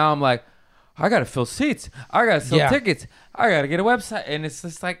 But now I'm like, I got to fill seats. I got to sell Yeah. tickets. I got to get a website. And it's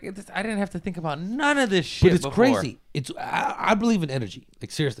just like, I didn't have to think about none of this shit But it's before. crazy. I believe in energy.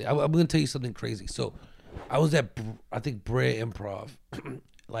 Like seriously, I'm going to tell you something crazy. So I was at I think Brea Improv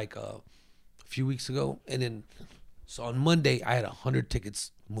like a few weeks ago, and then so on Monday I had 100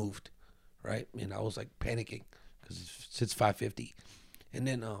 tickets moved, right? And I was like panicking because it's 5:50, and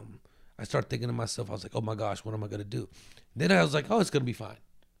then I started thinking to myself, I was like, oh my gosh, what am I gonna do? Then I was like, oh, it's gonna be fine,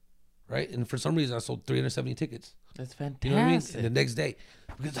 right? And for some reason I sold 370 tickets. That's You fantastic. know what I mean? And the next day,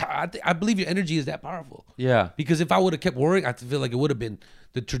 because I believe your energy is that powerful. Yeah. Because if I would have kept worrying, I feel like it would have been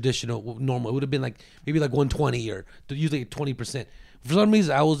the traditional normal. It would have been like maybe like 120 or usually 20%. For some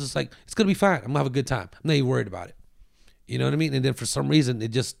reason, I was just like, it's gonna be fine. I'm gonna have a good time. I'm not even worried about it. You know what I mean? And then for some reason,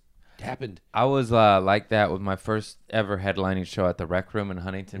 it just happened. I was like that with my first ever headlining show at the Rec Room in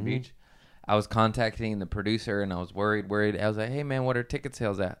Huntington Beach. I was contacting the producer and I was worried. I was like, hey, man, what are ticket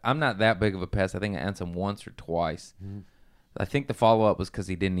sales at? I'm not that big of a pest. I think I answered him once or twice. I think the follow-up was because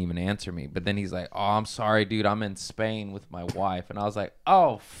he didn't even answer me. But then he's like, oh, I'm sorry, dude. I'm in Spain with my wife. And I was like,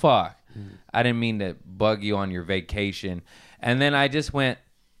 oh, fuck. I didn't mean to bug you on your vacation. And then I just went,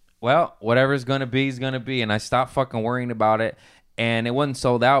 well, whatever's going to be is going to be. And I stopped fucking worrying about it. And it wasn't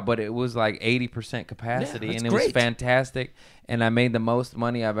sold out, but it was like 80% capacity. Yeah, that's and it was great. fantastic. And I made the most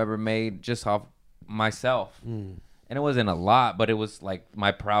money I've ever made just off myself. And it wasn't a lot, but it was like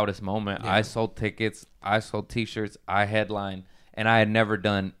my proudest moment. I sold tickets. I sold T-shirts. I headlined. And I had never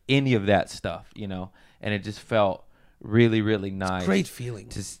done any of that stuff, you know. And it just felt really, really nice. Great feeling.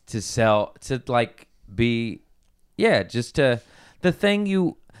 To sell, to like be, yeah, just to, the thing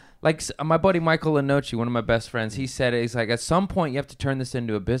you, like my buddy Michael Lenoci, one of my best friends, he said it, he's like, at some point you have to turn this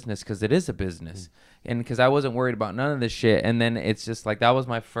into a business because it is a business. And because I wasn't worried about none of this shit. And then it's just like, that was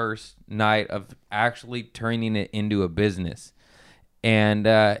my first night of actually turning it into a business. And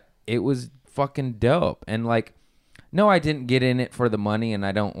it was fucking dope. And like, no, I didn't get in it for the money, and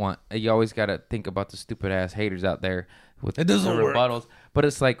I don't want, you always got to think about the stupid ass haters out there with It doesn't the work. rebuttals. But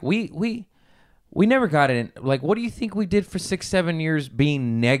it's like, we never got it in. Like, what do you think we did for 6-7 years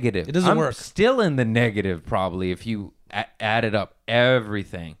being negative? It doesn't I'm work. still in the negative, probably, if you added up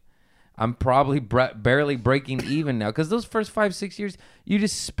everything. I'm probably barely breaking even now. Because those first 5-6 years, you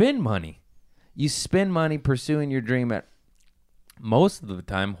just spend money. You spend money pursuing your dream at, most of the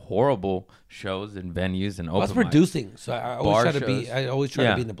time, horrible shows and venues and I was open mics. producing, so I always Bar try to be. shows. I always try Yeah.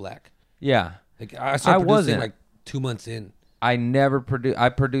 to be in the black. Yeah. Like I started producing wasn't. like 2 months in. I never produced. I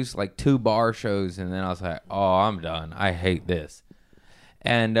produced like 2 bar shows, and then I was like, "Oh, I'm done. I hate this."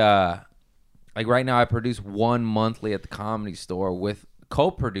 And like right now, I produce 1 monthly at the Comedy Store with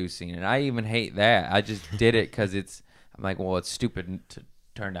co-producing, and I even hate that. I just did it because it's. I'm like, well, it's stupid to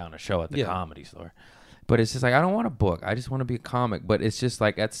turn down a show at the Yeah. Comedy Store, but it's just like I don't want to book. I just want to be a comic. But it's just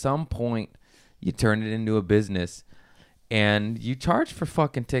like at some point, you turn it into a business. And you charge for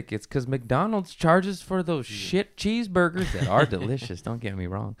fucking tickets because McDonald's charges for those shit cheeseburgers that are delicious. Don't get me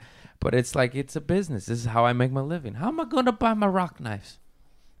wrong. But it's like, it's a business. This is how I make my living. How am I going to buy my rock knives?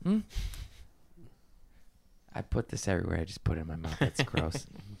 I put this everywhere. I just put it in my mouth. That's gross.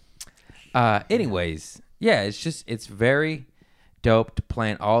 Anyways, yeah, it's very dope to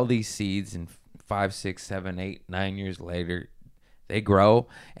plant all these seeds, and 5, 6, 7, 8, 9 years later, they grow,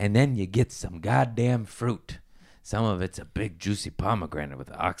 and then you get some goddamn fruit. Some of it's a big juicy pomegranate with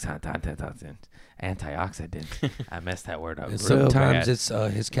antioxidants. I messed that word up. And real sometimes bad. it's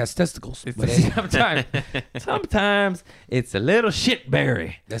his cat's testicles. But hey, sometimes it's a little shit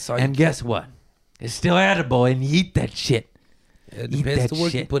berry. That's all you And guess what? It's still edible, and you eat that shit. It Eat depends that the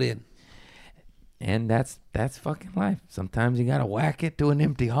work you shit. put in. And that's fucking life. Sometimes you gotta whack it to an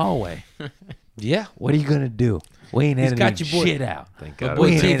empty hallway. Yeah. What are you gonna do? We ain't He's editing got you, boy. shit out. Thank But God. boy,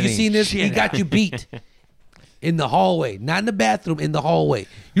 we ain't Jay, if you editing seen this, he shit got you beat in the hallway, not in the bathroom, in the hallway.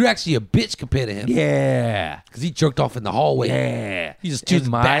 You're actually a bitch compared to him. Yeah. Because he jerked off in the hallway. Yeah. You just choose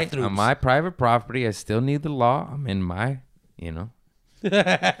In my, bathrooms. on my private property, I still need the law. I'm in my, I'm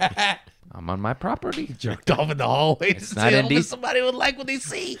on my property. Jerked off in the hallway. It's not hoping indecent. somebody would like what they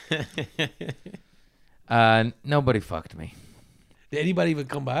see. Nobody fucked me. Did anybody even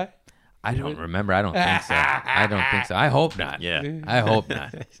come by? I don't remember. I don't think so. I don't think so. I hope not. Yeah. I hope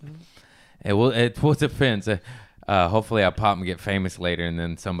not. It will depends. Hopefully I'll pop and get famous later, and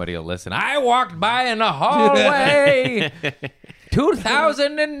then somebody will listen. I walked by in the hallway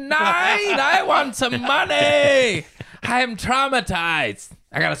 2009. I want some money. I am traumatized.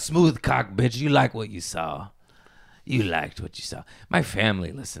 I got a smooth cock, bitch. You like what you saw. You liked what you saw. My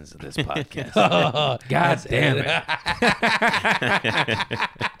family listens to this podcast. God damn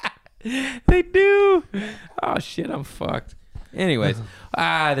it. They do. Oh shit, I'm fucked. Anyways,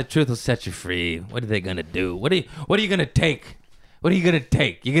 the truth will set you free. What are they gonna do? What are you gonna take? What are you gonna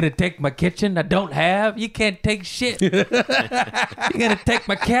take? You gonna take my kitchen I don't have? You can't take shit. You gonna take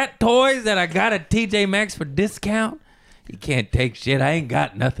my cat toys that I got at TJ Maxx for discount? You can't take shit. I ain't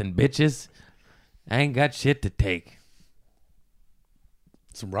got nothing, bitches. I ain't got shit to take.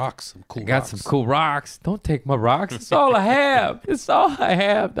 Some rocks. Some cool I got rocks. some cool rocks. Don't take my rocks. It's all I have. It's all I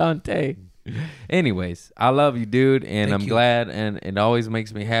have, Dante. Anyways, I love you, dude, and Thank I'm you. glad, and it always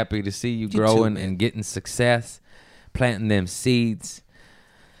makes me happy to see you too, growing man. and getting success, planting them seeds.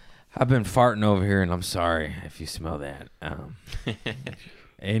 I've been farting over here, and I'm sorry if you smell that.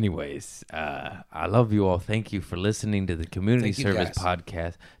 Anyways, I love you all. Thank you for listening to the Community Thank you, Service guys.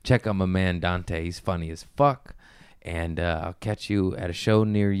 Podcast. Check out my man Dante. He's funny as fuck. And I'll catch you at a show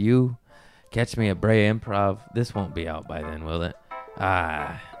near you. Catch me at Brea Improv. This won't be out by then, will it?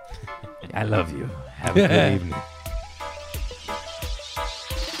 I love you. Have a good evening.